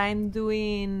myself, but I'm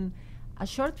doing a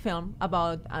short film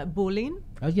about bullying.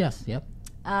 Oh, yes, yep.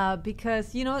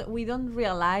 Because, we don't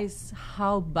realize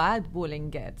how bad bullying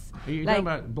gets. Are you talking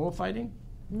about bullfighting?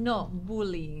 No,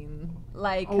 bullying.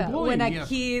 Like bullying, when a yes.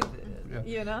 kid, or a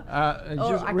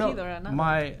kid or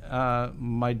another.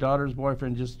 My daughter's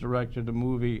boyfriend just directed a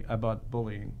movie about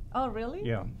bullying. Oh, really?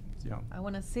 Yeah. I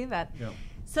want to see that. Yeah.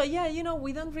 So,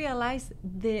 we don't realize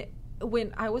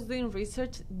when I was doing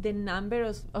research, the number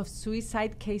of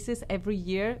suicide cases every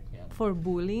year for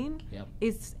bullying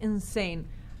is insane.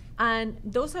 And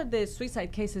those are the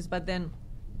suicide cases, but then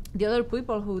the other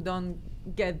people who don't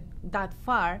get that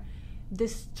far, the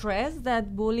stress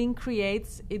that bullying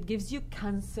creates, it gives you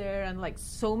cancer and like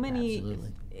so many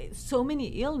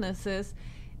illnesses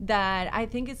that I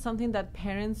think it's something that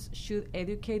parents should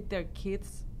educate their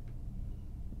kids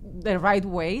the right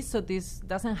way so this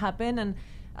doesn't happen.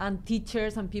 And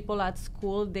teachers and people at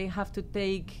school, they have to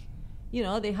take,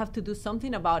 they have to do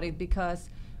something about it because,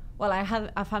 well, I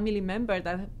had a family member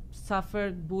that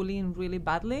suffered bullying really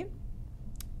badly.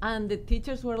 And the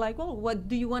teachers were like, well, what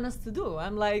do you want us to do?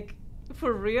 I'm like,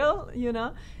 for real, you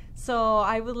know? So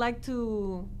I would like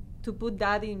to put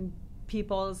that in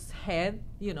people's head,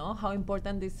 you know, how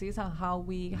important this is and how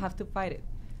we have to fight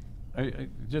it.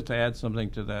 Just to add something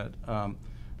to that,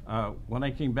 when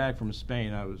I came back from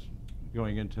Spain, I was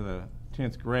going into the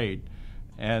 10th grade,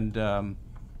 and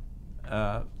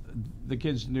the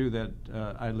kids knew that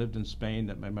I lived in Spain,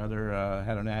 that my mother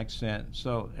had an accent.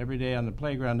 So every day on the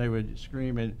playground they would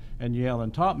scream and yell,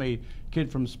 and taught me,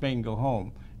 "Kid from Spain, go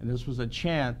home." And this was a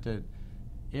chant that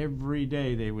every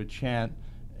day they would chant,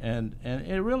 and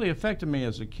it really affected me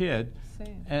as a kid.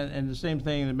 Same. And the same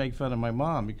thing, to make fun of my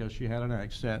mom because she had an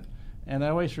accent. And I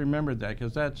always remembered that,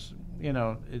 because that's, you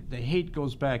know, the hate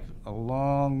goes back a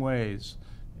long ways,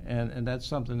 and that's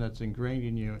something that's ingrained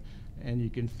in you, and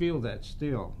you can feel that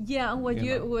still. Yeah, and what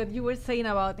you were saying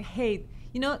about hate,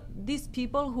 you know, these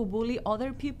people who bully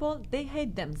other people, they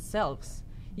hate themselves.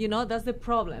 You know, that's the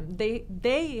problem.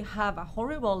 They have a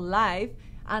horrible life,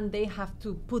 and they have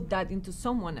to put that into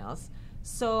someone else.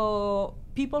 So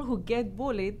people who get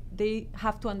bullied, they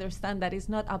have to understand that it's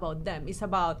not about them. It's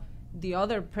about the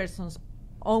other person's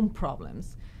own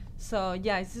problems. So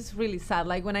yeah, it's just really sad.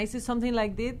 Like when I see something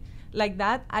like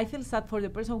that, I feel sad for the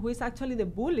person who is actually the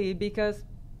bully, because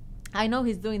I know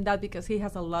he's doing that because he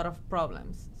has a lot of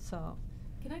problems. So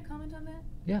Can I comment on that?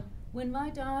 Yeah. When my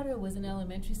daughter was in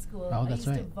elementary school, I used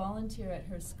to volunteer at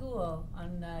her school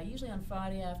on usually on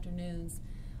Friday afternoons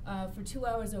for 2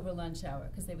 hours over lunch hour,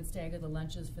 because they would stagger the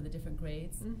lunches for the different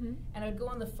grades. Mm-hmm. And I'd go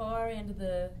on the far end of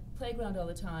the playground all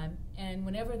the time, and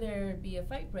whenever there'd be a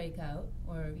fight break out,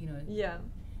 or, you know, yeah,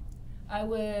 I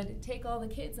would take all the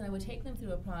kids and I would take them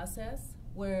through a process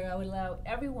where I would allow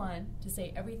everyone to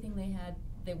say everything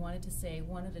they wanted to say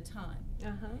one at a time.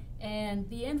 uh-huh. And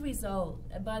the end result,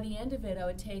 by the end of it, I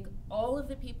would take all of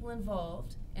the people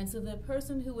involved, and so the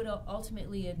person who would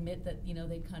ultimately admit that, you know,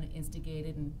 they'd kind of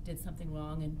instigated and did something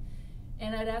wrong,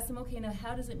 and I'd ask them, okay, now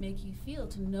how does it make you feel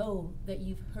to know that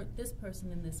you've hurt this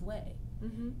person in this way?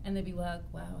 Mm-hmm. And they'd be like,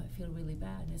 wow, I feel really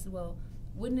bad. And I said, well,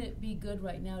 wouldn't it be good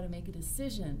right now to make a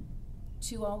decision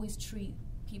to always treat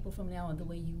people from now on the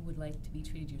way you would like to be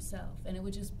treated yourself? And it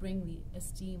would just bring the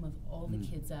esteem of all the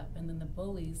kids up, and then the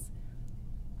bullies,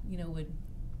 you know, would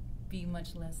be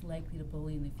much less likely to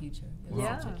bully in the future. It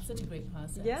was such a great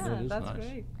process. Yeah, that's nice.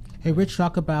 great. Hey, Rich,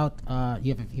 talk about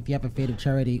if you have a favorite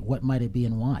charity, what might it be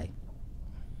and why?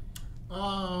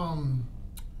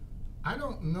 I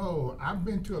don't know. I've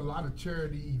been to a lot of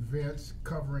charity events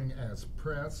covering as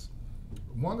press.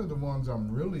 One of the ones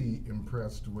I'm really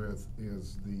impressed with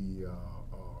is the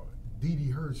Dee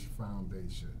Dee Hirsch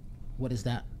Foundation. What is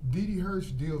that? Dee Dee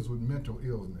Hirsch deals with mental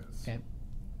illness. Okay.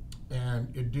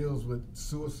 And it deals with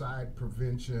suicide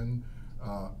prevention.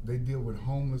 They deal with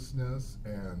homelessness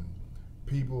and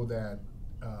people that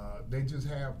they just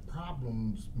have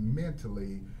problems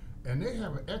mentally. And they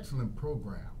have an excellent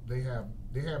program. They have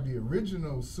the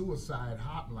original suicide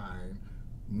hotline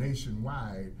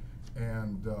nationwide.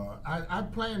 And I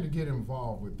plan to get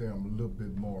involved with them a little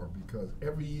bit more, because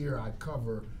every year I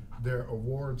cover their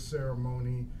award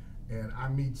ceremony, and I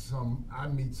meet some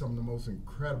of the most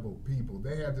incredible people.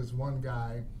 They had this one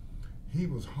guy, he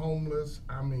was homeless.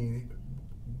 I mean,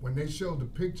 when they showed the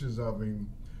pictures of him,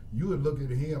 you would look at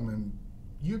him and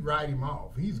you'd write him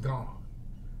off. He's gone.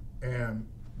 And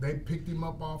they picked him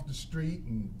up off the street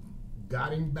and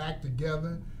got him back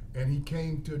together, and he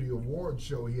came to the award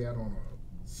show. He had on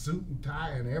a suit and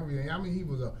tie and everything. I mean, he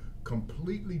was a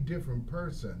completely different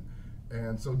person.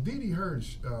 And so Dee Dee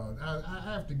Hirsch, I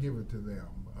have to give it to them.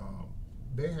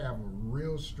 They have a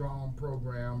real strong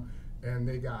program, and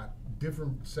they got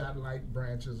different satellite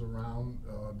branches around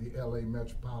the LA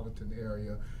metropolitan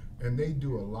area, and they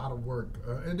do a lot of work.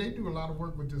 And they do a lot of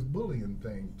work with this bullying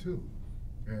thing too.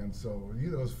 And so, you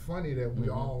know, it's funny that we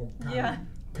all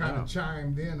kind of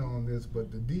chimed in on this,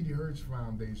 but the Dee Dee Hirsch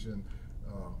Foundation,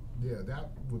 that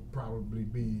would probably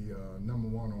be number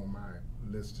one on my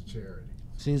list of charities.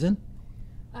 Susan?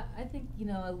 I think, you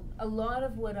know, a lot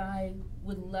of what I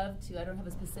would love to, I don't have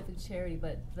a specific charity,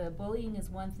 but the bullying is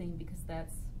one thing, because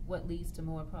that's what leads to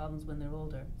more problems when they're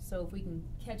older. So if we can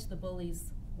catch the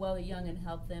bullies while they're young and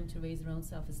help them to raise their own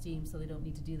self-esteem so they don't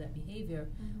need to do that behavior,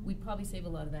 we'd probably save a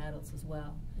lot of adults as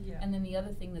well. Yeah. And then the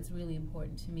other thing that's really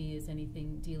important to me is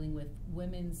anything dealing with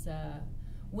women's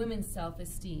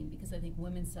self-esteem, because I think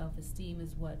women's self-esteem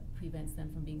is what prevents them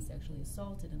from being sexually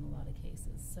assaulted in a lot of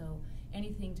cases. So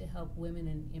anything to help women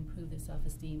and improve their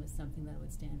self-esteem is something that I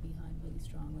would stand behind really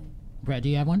strongly. Brad, do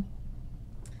you have one?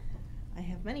 I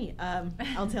have many.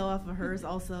 I'll tail off of hers.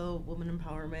 Also, women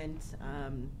empowerment,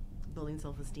 building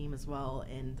self-esteem as well,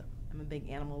 and I'm a big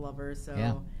animal lover, so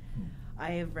Yeah.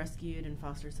 I have rescued and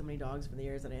fostered so many dogs for the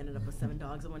years that I ended up with 7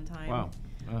 dogs at one time.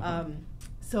 Wow.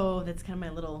 So that's kind of my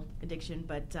little addiction,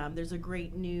 but there's a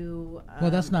great new...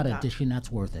 Well, that's not addiction.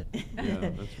 That's worth it. Yeah,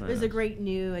 that's very There's a nice. great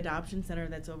new adoption center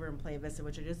that's over in Playa Vista,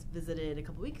 which I just visited a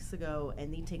couple weeks ago,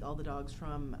 and they take all the dogs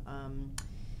from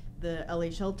the LA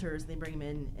shelters, they bring them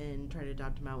in and try to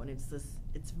adopt them out, and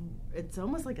it's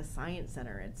almost like a science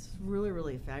center. It's really,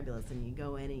 really fabulous, and you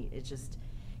go in and it's just,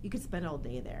 you could spend all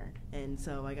day there. And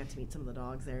so I got to meet some of the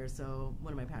dogs there, so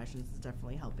one of my passions is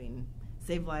definitely helping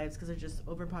save lives, because there's just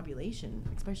overpopulation,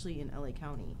 especially in LA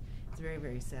County. It's very,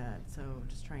 very sad, so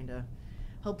just trying to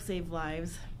help save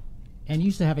lives. And you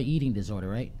used to have an eating disorder,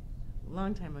 right?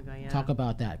 Long time ago, yeah. Talk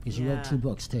about that, because you wrote Yeah. 2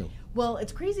 books too. Well,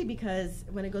 it's crazy because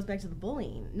when it goes back to the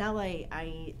bullying, now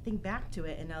I think back to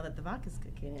it, and now that the vodka's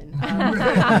kicking in,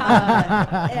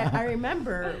 I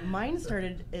remember mine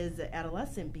started as an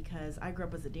adolescent because I grew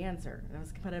up as a dancer, and I was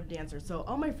a competitive dancer. So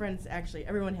all my friends, actually,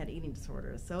 everyone had eating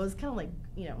disorders. So it was kind of like,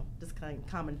 just kind of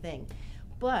common thing.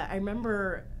 But I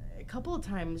remember a couple of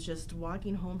times just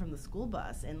walking home from the school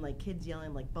bus and like kids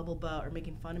yelling like bubble butt or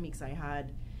making fun of me because I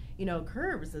had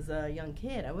curves as a young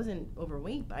kid. I wasn't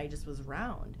overweight, but I just was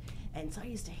round. And so I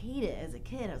used to hate it as a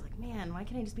kid. I was like, man, why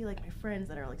can't I just be like my friends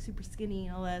that are like super skinny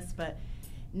and all this? But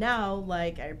now,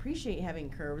 like, I appreciate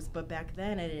having curves, but back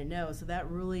then I didn't know. So that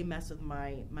really messed with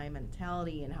my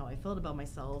mentality and how I felt about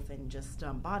myself and just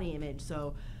body image.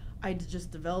 So I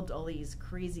just developed all these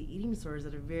crazy eating disorders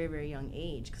at a very, very young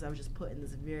age because I was just put in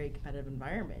this very competitive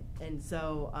environment. And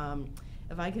so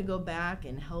if I could go back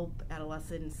and help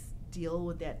adolescents deal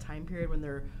with that time period when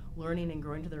they're learning and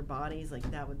growing to their bodies, like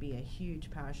that would be a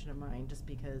huge passion of mine, just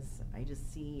because I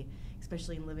just see,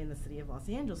 especially in living in the city of Los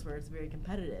Angeles where it's very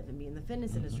competitive, and being in the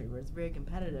fitness industry where it's very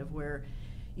competitive, where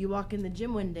you walk in the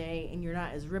gym one day and you're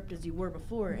not as ripped as you were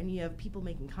before, and you have people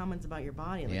making comments about your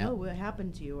body, like, oh, what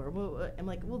happened to you, or what? I'm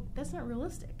like, well, that's not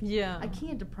realistic. Yeah. I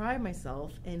can't deprive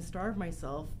myself and starve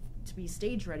myself to be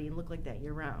stage ready and look like that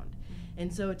year round. And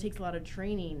so it takes a lot of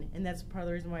training, and that's part of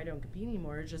the reason why I don't compete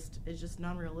anymore. It's just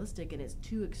non-realistic, and it's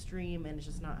too extreme, and it's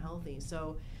just not healthy.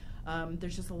 So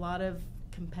there's just a lot of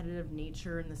competitive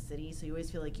nature in the city, so you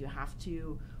always feel like you have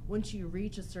to, once you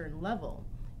reach a certain level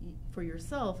for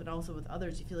yourself and also with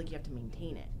others, you feel like you have to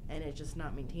maintain it, and it's just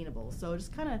not maintainable. So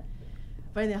just kind of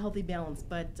find that healthy balance,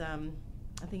 but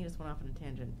I think I just went off on a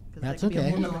tangent. That's that could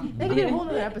okay. Be that could be a whole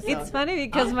other episode. It's funny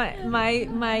because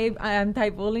my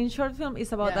anti-bullying short film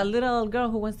is about a little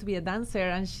girl who wants to be a dancer,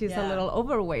 and she's a little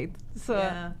overweight.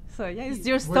 So it's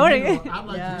your story. Well, I'd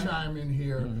like to chime in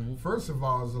here. First of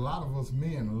all, as a lot of us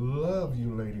men love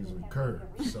you ladies with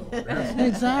curves. So that's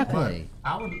Exactly.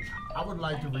 But I would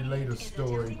like to relate a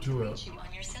story to a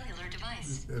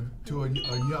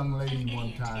young lady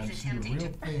one time. She was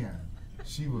real thin.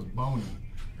 She was bony.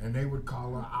 And they would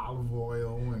call her olive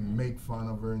oil and make fun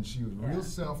of her, and she was real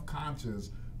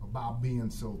self-conscious about being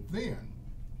so thin.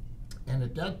 And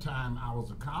at that time, I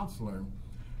was a counselor,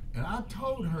 and I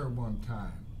told her one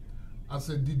time, I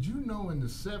said, did you know in the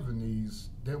 70s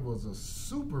there was a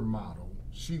supermodel?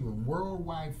 She was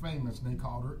worldwide famous, and they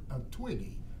called her a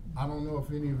Twiggy. I don't know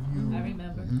if any of you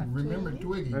remember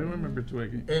Twiggy. I remember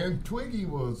Twiggy. And Twiggy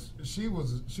she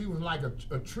was like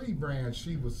a tree branch.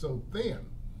 She was so thin.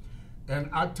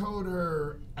 And I told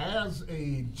her, as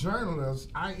a journalist,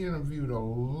 I interviewed a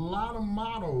lot of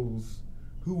models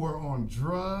who were on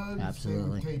drugs. Absolutely. They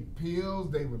would take pills,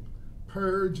 they would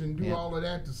purge and do all of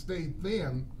that to stay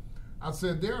thin. I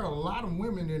said, there are a lot of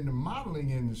women in the modeling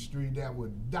industry that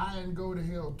would die and go to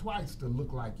hell twice to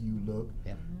look like you look.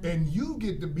 Yep. And you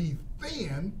get to be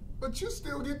thin, but you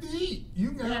still get to eat.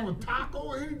 You can have a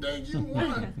taco any day you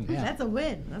want. That's a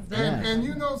win. That's and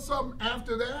you know something,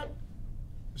 after that,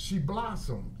 she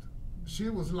blossomed. She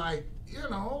was like,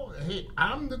 hey,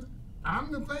 I'm the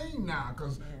thing now,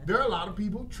 because there are a lot of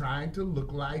people trying to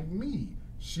look like me.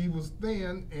 She was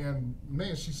thin, and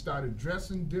man, she started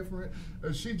dressing different.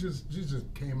 She just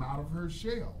came out of her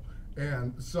shell.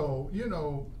 And so,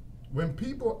 when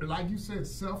people, like you said,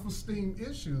 self-esteem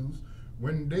issues,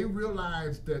 when they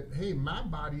realize that, hey, my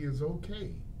body is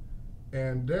okay.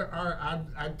 And there are,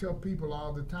 I tell people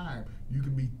all the time, you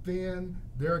can be thin.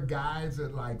 There are guys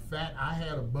that like fat. I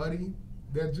had a buddy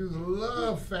that just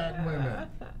loved fat women.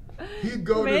 He'd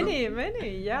go many,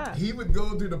 He would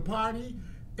go to the party,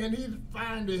 and he'd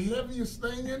find the heaviest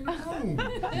thing in the room.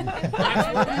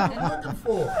 That's what he was looking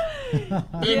for.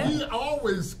 And he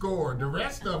always scored. The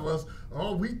rest of us,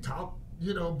 we talk,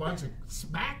 a bunch of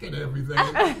smack and everything.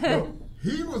 So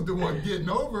he was the one getting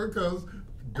over, because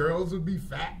girls would be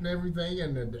fat and everything,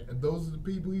 and those are the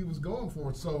people he was going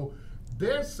for. So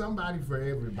there's somebody for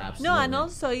everybody. No, and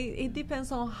also it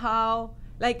depends on how,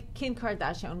 like Kim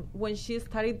Kardashian, when she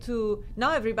started to,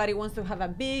 now everybody wants to have a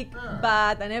big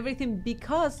butt and everything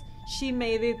because she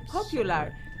made it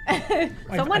popular.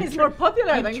 Someone is more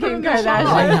popular than Kim Kardashian.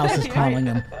 White House is calling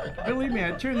him. Believe me,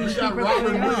 I turned this We got stupid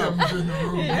Robin thing on. Williams in the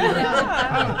room.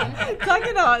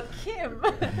 Talking about Kim.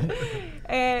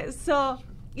 So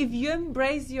if you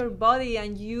embrace your body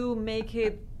and you make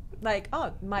it like,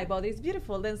 oh, my body is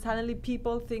beautiful, then suddenly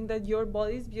people think that your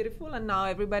body is beautiful, and now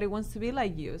everybody wants to be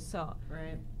like you. So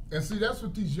Right. And see, that's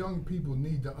what these young people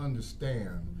need to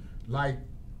understand. Like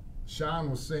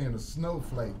Sean was saying, a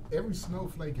snowflake, every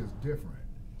snowflake is different.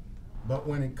 But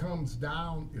when it comes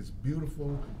down, it's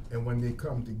beautiful. And when they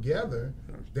come together,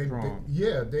 they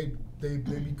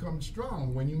become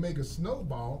strong. When you make a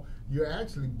snowball, you're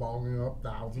actually balling up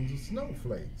thousands of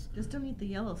snowflakes. Just don't eat the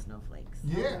yellow snowflakes.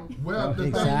 Yeah, well, the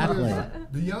Exactly. thing is,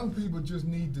 the young people just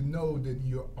need to know that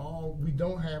we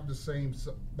don't have the same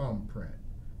thumbprint.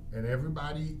 And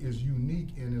everybody is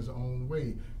unique in his own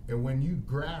way. And when you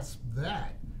grasp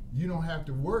that, you don't have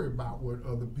to worry about what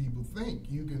other people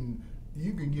think. You can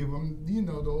give them,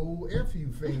 the old F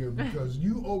you finger because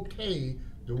you okay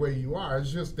the way you are.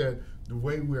 It's just that the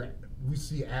way we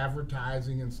see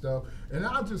advertising and stuff. And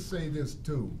I'll just say this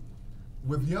too.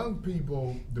 With young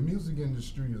people, the music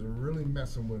industry is really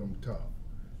messing with them tough.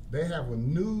 They have a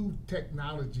new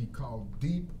technology called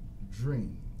Deep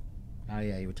Dream. Oh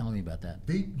yeah, you were telling me about that.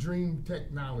 Deep Dream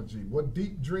technology. What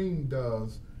Deep Dream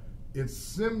does, it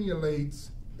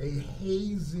simulates a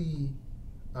hazy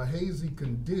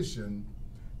condition,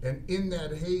 and in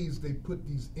that haze they put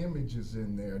these images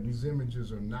in there. These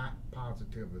images are not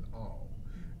positive at all.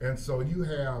 And so you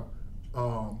have,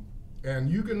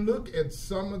 and you can look at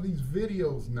some of these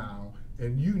videos now,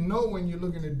 and you know when you're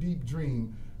looking at Deep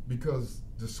Dream because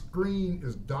the screen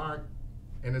is dark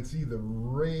and it's either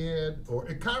red or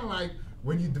it kind of like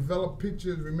when you develop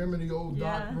pictures. Remember the old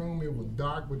dark room? It was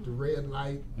dark with the red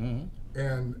light. Mm-hmm.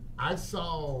 And I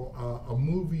saw a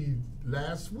movie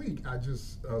last week. I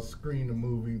just screened a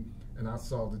movie and I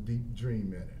saw the Deep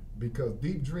Dream in it. Because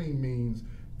Deep Dream means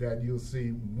that you'll see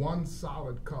one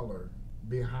solid color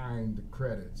behind the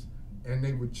credits. And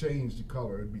they would change the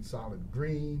color. It'd be solid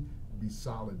green, it'd be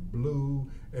solid blue.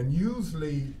 And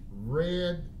usually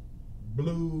red,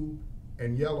 blue,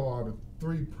 and yellow are the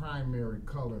three primary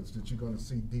colors that you're going to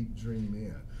see Deep Dream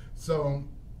in. So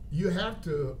you have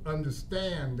to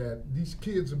understand that these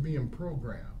kids are being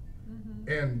programmed. Mm-hmm.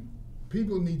 And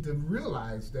people need to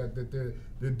realize that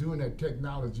they're doing that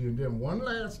technology. And then one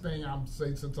last thing I'll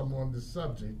say since I'm on this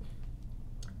subject.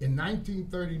 In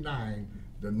 1939,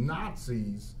 the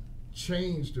Nazis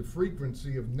changed the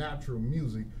frequency of natural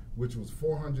music, which was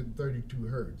 432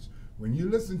 hertz. When you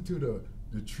listen to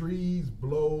the trees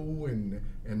blow and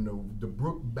the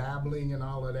brook babbling and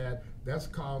all of that, that's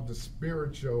called the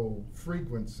spiritual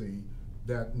frequency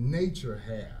that nature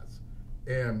has.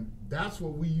 And that's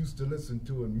what we used to listen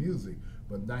to in music.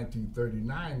 But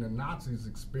 1939, the Nazis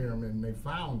experimented and they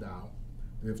found out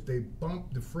that if they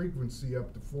bumped the frequency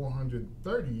up to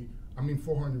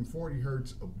 440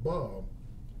 hertz above,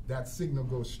 that signal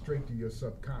goes straight to your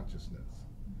subconsciousness.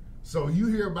 So you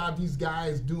hear about these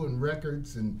guys doing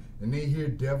records and they hear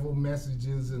devil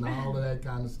messages and all of that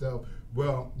kind of stuff.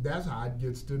 Well, that's how it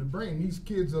gets to the brain. These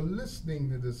kids are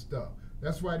listening to this stuff.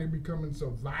 That's why they're becoming so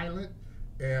violent,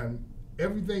 and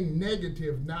everything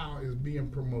negative now is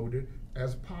being promoted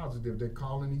as positive. They're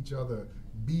calling each other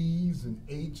B's and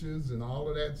H's and all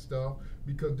of that stuff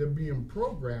because they're being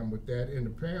programmed with that, and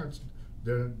the parents,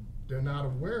 they're not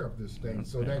aware of this thing.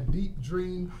 So that Deep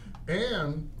Dream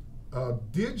and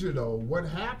digital, what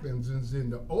happens is in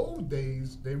the old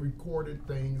days, they recorded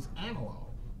things analog.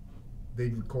 They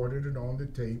recorded it on the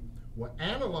tape. Well,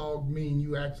 analog means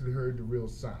you actually heard the real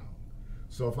sound.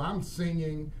 So if I'm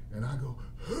singing and I go,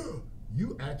 huh,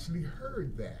 you actually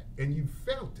heard that and you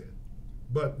felt it.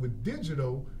 But with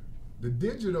digital,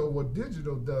 what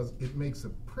digital does, it makes a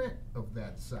print of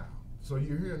that sound. So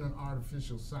you're hearing an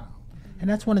artificial sound. And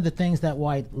that's one of the things that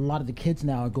why a lot of the kids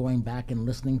now are going back and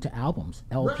listening to albums,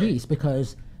 LPs, right,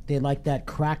 because they like that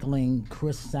crackling,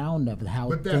 crisp sound of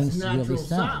how things really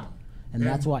sound. And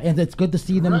that's why, and it's good to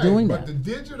see them doing that. But the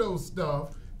digital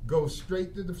stuff goes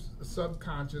straight to the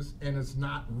subconscious, and it's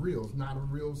not real. It's not a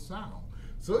real sound.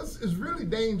 So it's really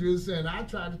dangerous, and I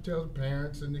try to tell the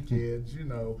parents and the kids,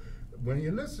 when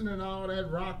you're listening to all that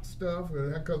rock stuff,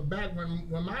 because back when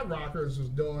my rockers was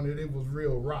doing it, it was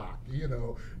real rock.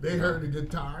 They heard the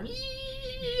guitar,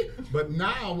 but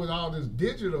now with all this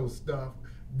digital stuff,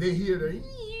 they hear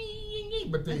the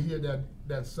but they hear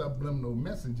that subliminal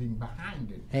messaging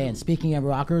behind it. Hey, and speaking of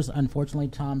rockers, unfortunately,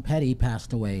 Tom Petty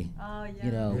passed away. Oh, yeah.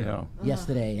 You know, Yeah.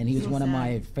 yesterday, and he was So one of sad.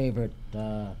 my favorite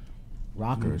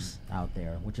rockers out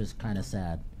there, which is kind of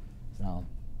sad. So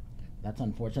that's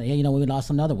unfortunate. Yeah, you know, we lost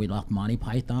another. We lost Monty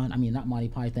Python. I mean, not Monty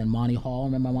Python, Monty Hall.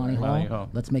 Remember Monty Hall? Monty Hall.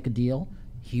 Let's Make a Deal.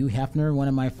 Hugh Hefner, one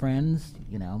of my friends.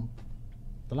 You know,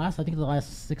 I think the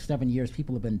last 6-7 years,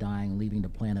 people have been dying, leaving the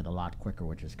planet a lot quicker,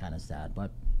 which is kind of sad.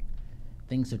 But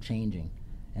things are changing.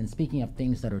 And speaking of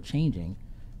things that are changing,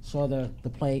 saw the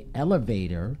play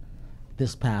Elevator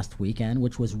this past weekend,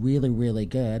 which was really, really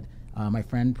good. My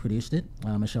friend produced it,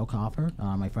 Michelle Coffer.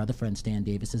 My other friend Stan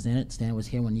Davis is in it. Stan was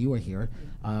here when you were here.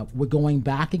 We're going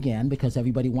back again because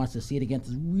everybody wants to see it again.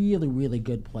 It's a really, really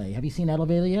good play. Have you seen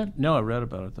Elevator yet? No, I read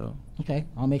about it though. Okay,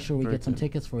 I'll make sure we Very get some good.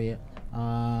 tickets for you.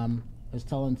 I was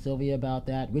telling Sylvia about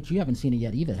that. Rich, you haven't seen it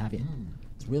yet either, have you?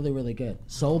 It's really, really good.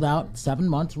 Sold out, 7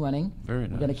 months running. Very We're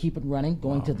going to nice. keep it running,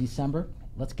 going Wow. to December.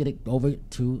 Let's get it over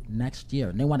to next year.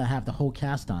 And they want to have the whole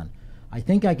cast on. I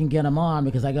think I can get them on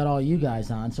because I got all you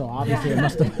guys on, so obviously it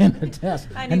must have been a test.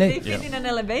 And if they fit Yeah. in an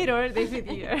elevator, they fit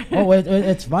here. Oh,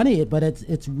 it's funny, but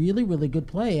it's really, really good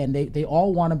play, and they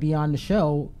all want to be on the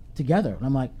show together. And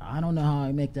I'm like, I don't know how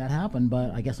I make that happen,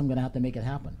 but I guess I'm going to have to make it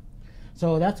happen.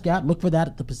 So look for that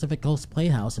at the Pacific Coast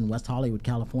Playhouse in West Hollywood,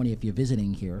 California, if you're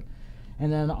visiting here.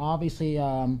 And then obviously,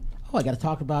 I got to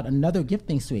talk about another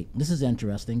gifting suite. This is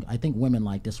interesting. I think women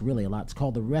like this really a lot. It's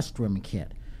called the Restroom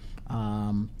Kit.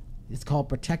 It's called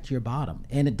Protect Your Bottom,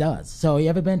 and it does. So you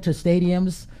ever been to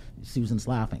stadiums? Susan's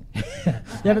laughing. You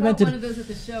ever been I bought to one of those at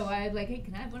the show. I was like, hey,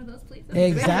 can I have one of those, please?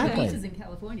 Exactly. Beaches in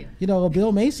California. You know,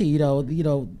 Bill Macy, you know,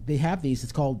 they have these.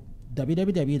 It's called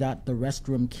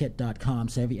www.therestroomkit.com.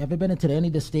 So have you ever been into any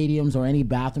of the stadiums or any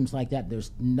bathrooms like that?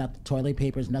 There's toilet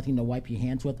papers, nothing to wipe your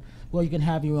hands with. Well, you can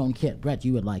have your own kit. Brett,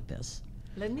 you would like this.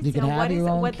 Let me You see. can have your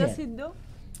own What does kit. it do?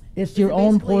 It's your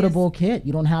own basically portable kit.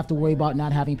 You don't have to worry about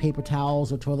not having paper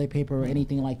towels or toilet paper or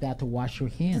anything like that to wash your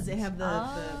hands. Does it have the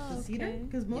Oh, cedar? okay.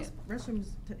 Because most restrooms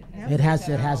have It has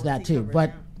towels that seat too. cover,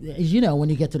 But yeah. as you know, when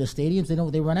you get to the stadiums,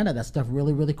 they run out of that stuff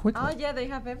really, really quickly. Oh, yeah, they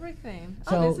have everything.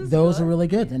 So this is those good. are really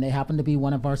good, and they happen to be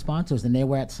one of our sponsors. And they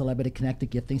were at Celebrity Connected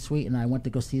Gifting Suite, and I went to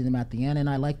go see them at the end, and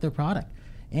I liked their product.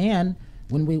 And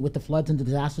when with the floods and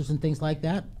disasters and things like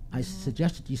that, I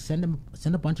suggested you send a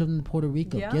bunch of them to Puerto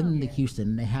Rico, Yeah. get them to Houston,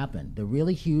 and they happen. They're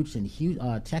really huge in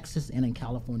Texas and in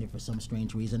California for some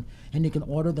strange reason, and you can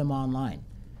order them online.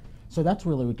 So that's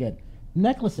really, really good.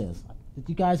 Necklaces.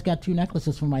 You guys got 2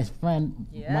 necklaces from my friend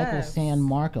Michael Yes. San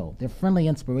Marco. They're friendly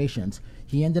inspirations.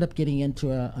 He ended up getting into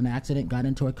an accident, got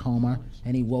into a coma,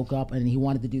 and he woke up and he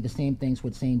wanted to do the same things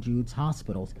with St. Jude's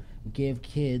hospitals. Give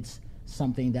kids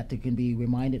something that they can be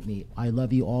reminded me, I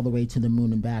love you all the way to the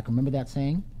moon and back. Remember that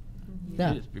saying?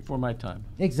 Yeah, It's before my time.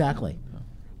 exactly.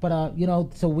 But,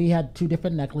 so we had 2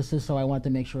 different necklaces, so I wanted to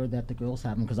make sure that the girls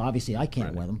have them, because obviously I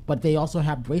can't wear them. But they also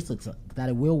have bracelets that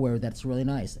I will wear that's really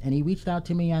nice. And he reached out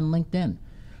to me on LinkedIn.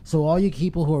 So all you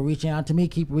people who are reaching out to me,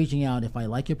 keep reaching out. If I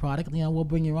like your product, we'll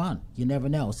bring you on. You never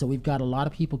know. So we've got a lot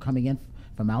of people coming in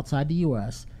from outside the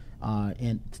U.S.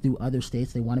 And through other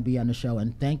states. They want to be on the show,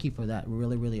 and thank you for that. We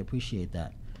really, really appreciate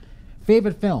that.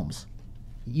 Favorite films?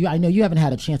 I know you haven't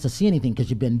had a chance to see anything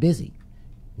because you've been busy.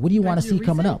 What do you want to see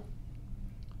coming up?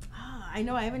 I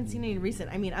know I haven't seen any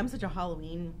recent. I mean, I'm such a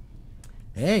Halloween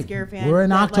Hey, scare fan. we're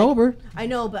in that, October. I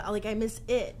know, but I miss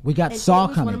it. We got and Saw it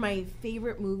was coming. one of my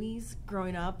favorite movies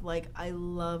growing up. I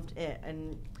loved it,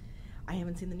 and I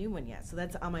haven't seen the new one yet, so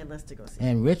that's on my list to go see.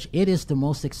 And Rich, it is the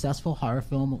most successful horror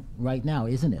film right now,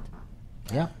 isn't it?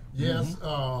 Yeah. Yes,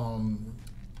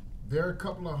 there are a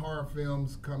couple of horror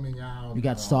films coming out. You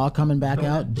got Saw coming back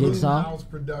out, Jigsaw. House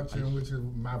production, which is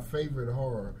my favorite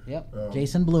horror. Yep.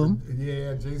 Jason Blum.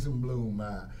 Yeah, Jason Blum.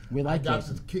 We like I got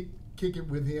Jason. to kick it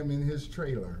with him in his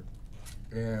trailer,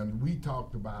 and we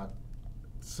talked about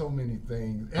so many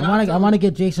things. And I want to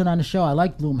get Jason on the show. I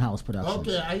like Blumhouse Productions.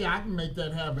 Okay, I can make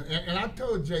that happen. And I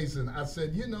told Jason, I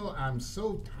said, I'm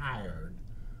so tired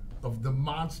of the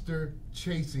monster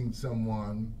chasing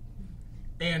someone,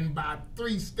 and about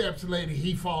 3 steps later,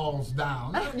 he falls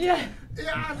down. Yeah.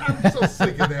 I'm so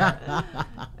sick of that.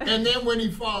 And then when he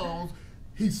falls,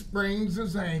 he sprains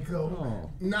his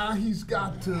ankle. Now he's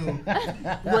got to,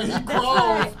 when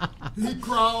he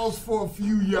crawls for a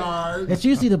few yards. It's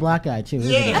usually the black guy too,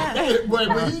 isn't it? Yeah, when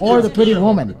he Or gets the pretty killed,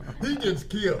 woman. He gets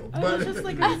killed. It's just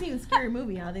like when you see in Scary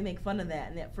Movie how they make fun of that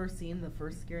in that first scene, the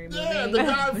first Scary Movie. Yeah, the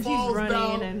guy when falls she's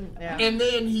running down, and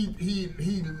then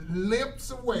he limps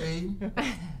away.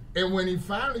 And when he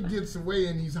finally gets away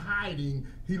and he's hiding,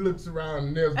 he looks around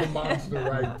and there's the monster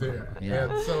right there.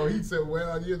 Yeah. And so he said,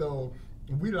 well,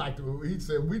 he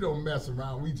said, we don't mess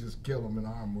around, we just kill them in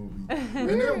our movie.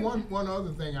 And then one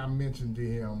other thing I mentioned to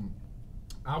him,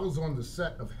 I was on the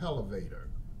set of Elevator.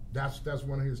 That's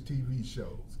one of his TV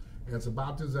shows. And it's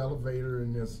about this elevator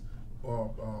in this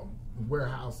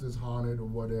warehouse is haunted or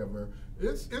whatever.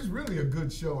 It's really a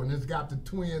good show, and it's got the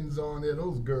twins on it.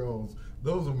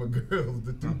 Those are my girls,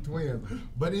 the two twins.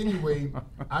 But anyway,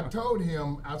 I told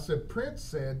him, I said, Prince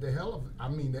said the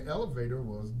elevator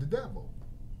was the devil.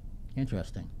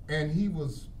 Interesting. And he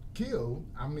was killed.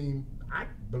 I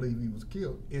believe he was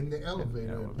killed in the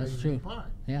elevator at That's Paisley true.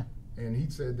 Park. Yeah. And he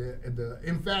said that,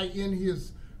 in fact, in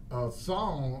his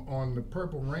song on the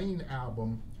Purple Rain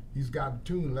album, he's got a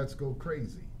tune, Let's Go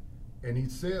Crazy. And he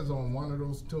says on one of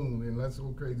those tunes, in Let's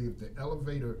Go Crazy, if the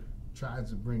elevator tries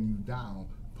to bring you down,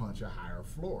 punch a higher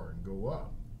floor and go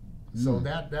up. So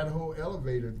that whole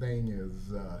elevator thing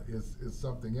is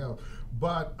something else.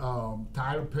 But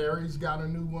Tyler Perry's got a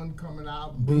new one coming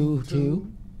out, Boo 2,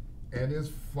 and it's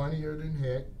funnier than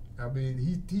heck. I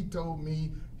mean, he told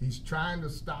me he's trying to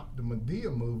stop the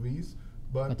Medea movies,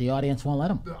 but the audience won't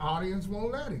let him. The audience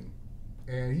won't let him.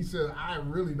 And he said, I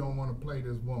really don't want to play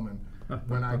this woman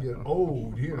when I get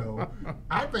old,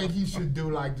 I think he should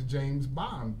do like the James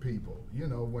Bond people.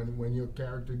 When your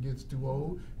character gets too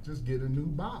old, just get a new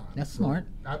Bond. That's smart.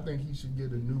 I think he should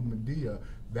get a new Medea.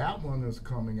 That one is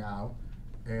coming out.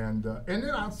 And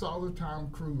then I saw the Tom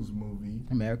Cruise movie,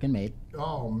 American Made.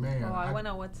 Oh, man. Oh, I want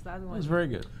to watch that one. It was very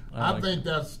good. I think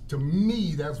that's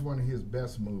one of his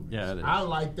best movies. Yeah, it is. I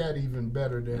like that even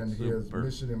better than his super.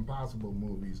 Mission Impossible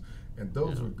movies. And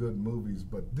those were good movies.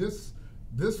 But this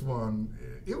one,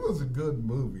 it was a good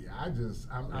movie. I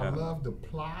love the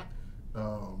plot.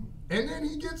 And then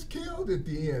he gets killed at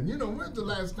the end. When's the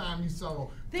last time you saw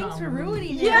Thanks Tom for Cruise?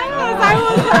 ruining it. Yes, I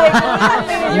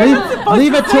was like,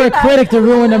 Leave it to a critic to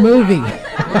ruin the movie.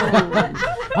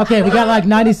 Okay, we got like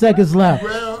 90 seconds left.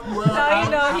 Well,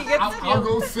 he gets I'll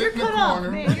go sit in the corner.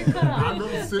 Man, you're cut off. I'll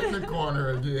go sit in the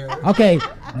corner again. Okay,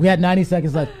 we had 90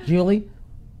 seconds left. Julie,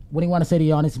 what do you want to say to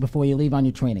the audience before you leave on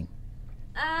your training?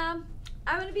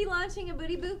 I'm going to be launching a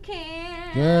booty boot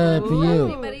camp. Good for you.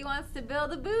 Anybody wants to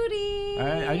build a booty?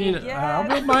 I need it. I'll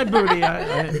build my booty.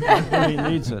 My booty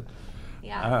needs it.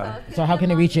 Yeah. So how can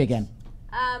they reach you again?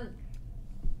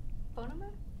 Phone number?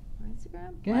 Or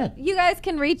Instagram? Go ahead. You guys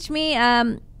can reach me.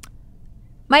 My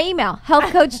email,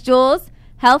 healthcoachjules,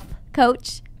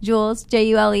 healthcoachjules,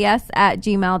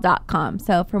 @gmail.com.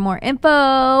 So for more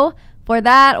info for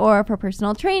that, or for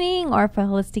personal training, or for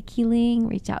holistic healing,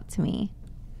 reach out to me.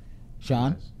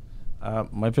 Sean?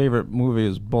 My favorite movie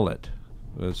is Bullet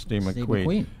with Steve Steve McQueen.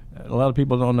 McQueen. A lot of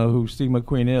people don't know who Steve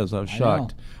McQueen is. I was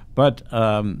shocked. But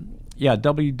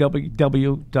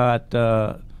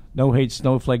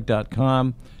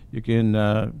www.nohatesnowflake.com. You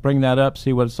can bring that up,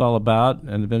 see what it's all about,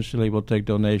 and eventually we'll take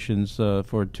donations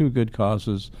for two good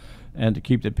causes and to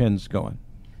keep the pins going.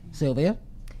 Sylvia?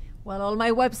 Well, all my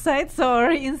websites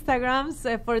or Instagrams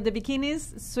for the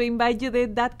bikinis,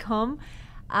 swimbyjudith.com.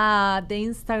 The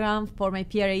Instagram for my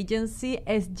PR agency,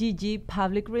 SGG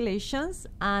Public Relations,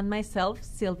 and myself,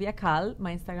 Silvia Kal.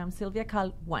 My Instagram, Silvia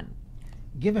Kal 1.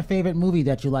 Give a favorite movie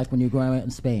that you like when you're growing up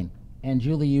in Spain. And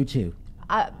Julie, you too.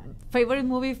 Favorite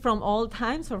movie from all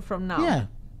times or from now? Yeah.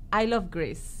 I love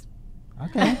Grease.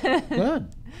 Okay, good.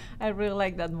 I really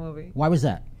like that movie. Why was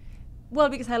that? Well,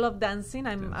 because I love dancing.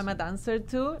 I'm a dancer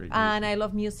too. Great And I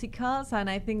love musicals. And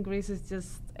I think Grease is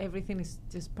just, everything is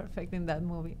just perfect in that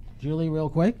movie. Julie, real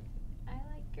quick. I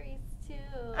like Grease too.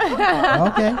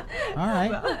 Okay, all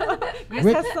right. Grease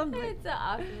Rick- has something. It's an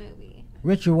awesome movie.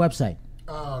 Rich, your website.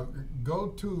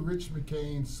 Go to Rych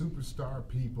McCain Superstar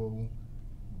People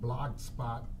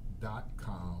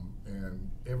blogspot.com,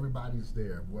 and everybody's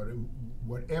there.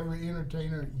 Whatever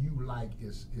entertainer you like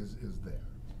is there.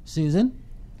 Susan?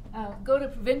 Go to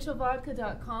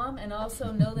provincialvodka.com and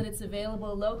also know that it's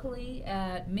available locally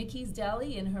at Mickey's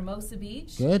Deli in Hermosa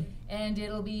Beach. Good. And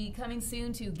it'll be coming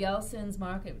soon to Gelson's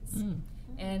Markets.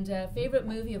 And favorite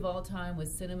movie of all time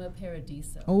was Cinema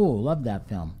Paradiso. Oh, love that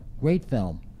film. Great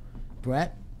film.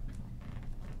 Brett?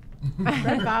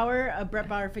 Brett Bauer,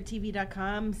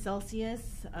 BrettBauer4TV.com,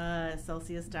 Celsius,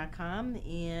 Celsius.com,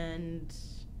 and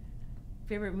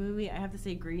favorite movie, I have to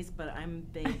say Grease, but I'm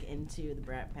big into the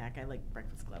Brat Pack. I like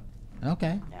Breakfast Club.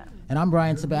 Okay. Yeah. And I'm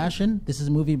Brian Sebastian. This is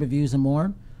Movie Reviews and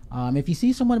More. If you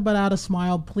see someone without a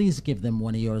smile, please give them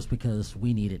one of yours because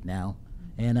we need it now.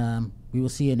 And we will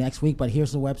see you next week. But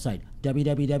here's the website,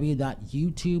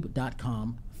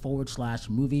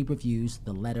 www.youtube.com/movie reviews,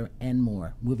 the letter N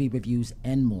more, movie reviews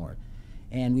and more.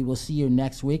 And we will see you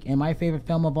next week. And my favorite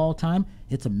film of all time,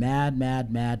 it's a mad,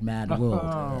 mad, mad, mad world.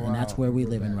 And that's where we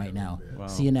live in right now. Wow.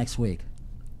 See you next week.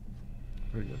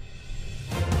 Very good.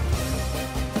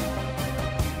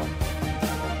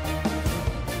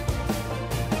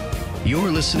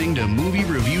 You're listening to Movie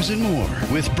Reviews and More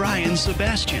with Brian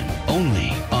Sebastian,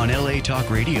 only on LA Talk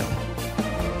Radio.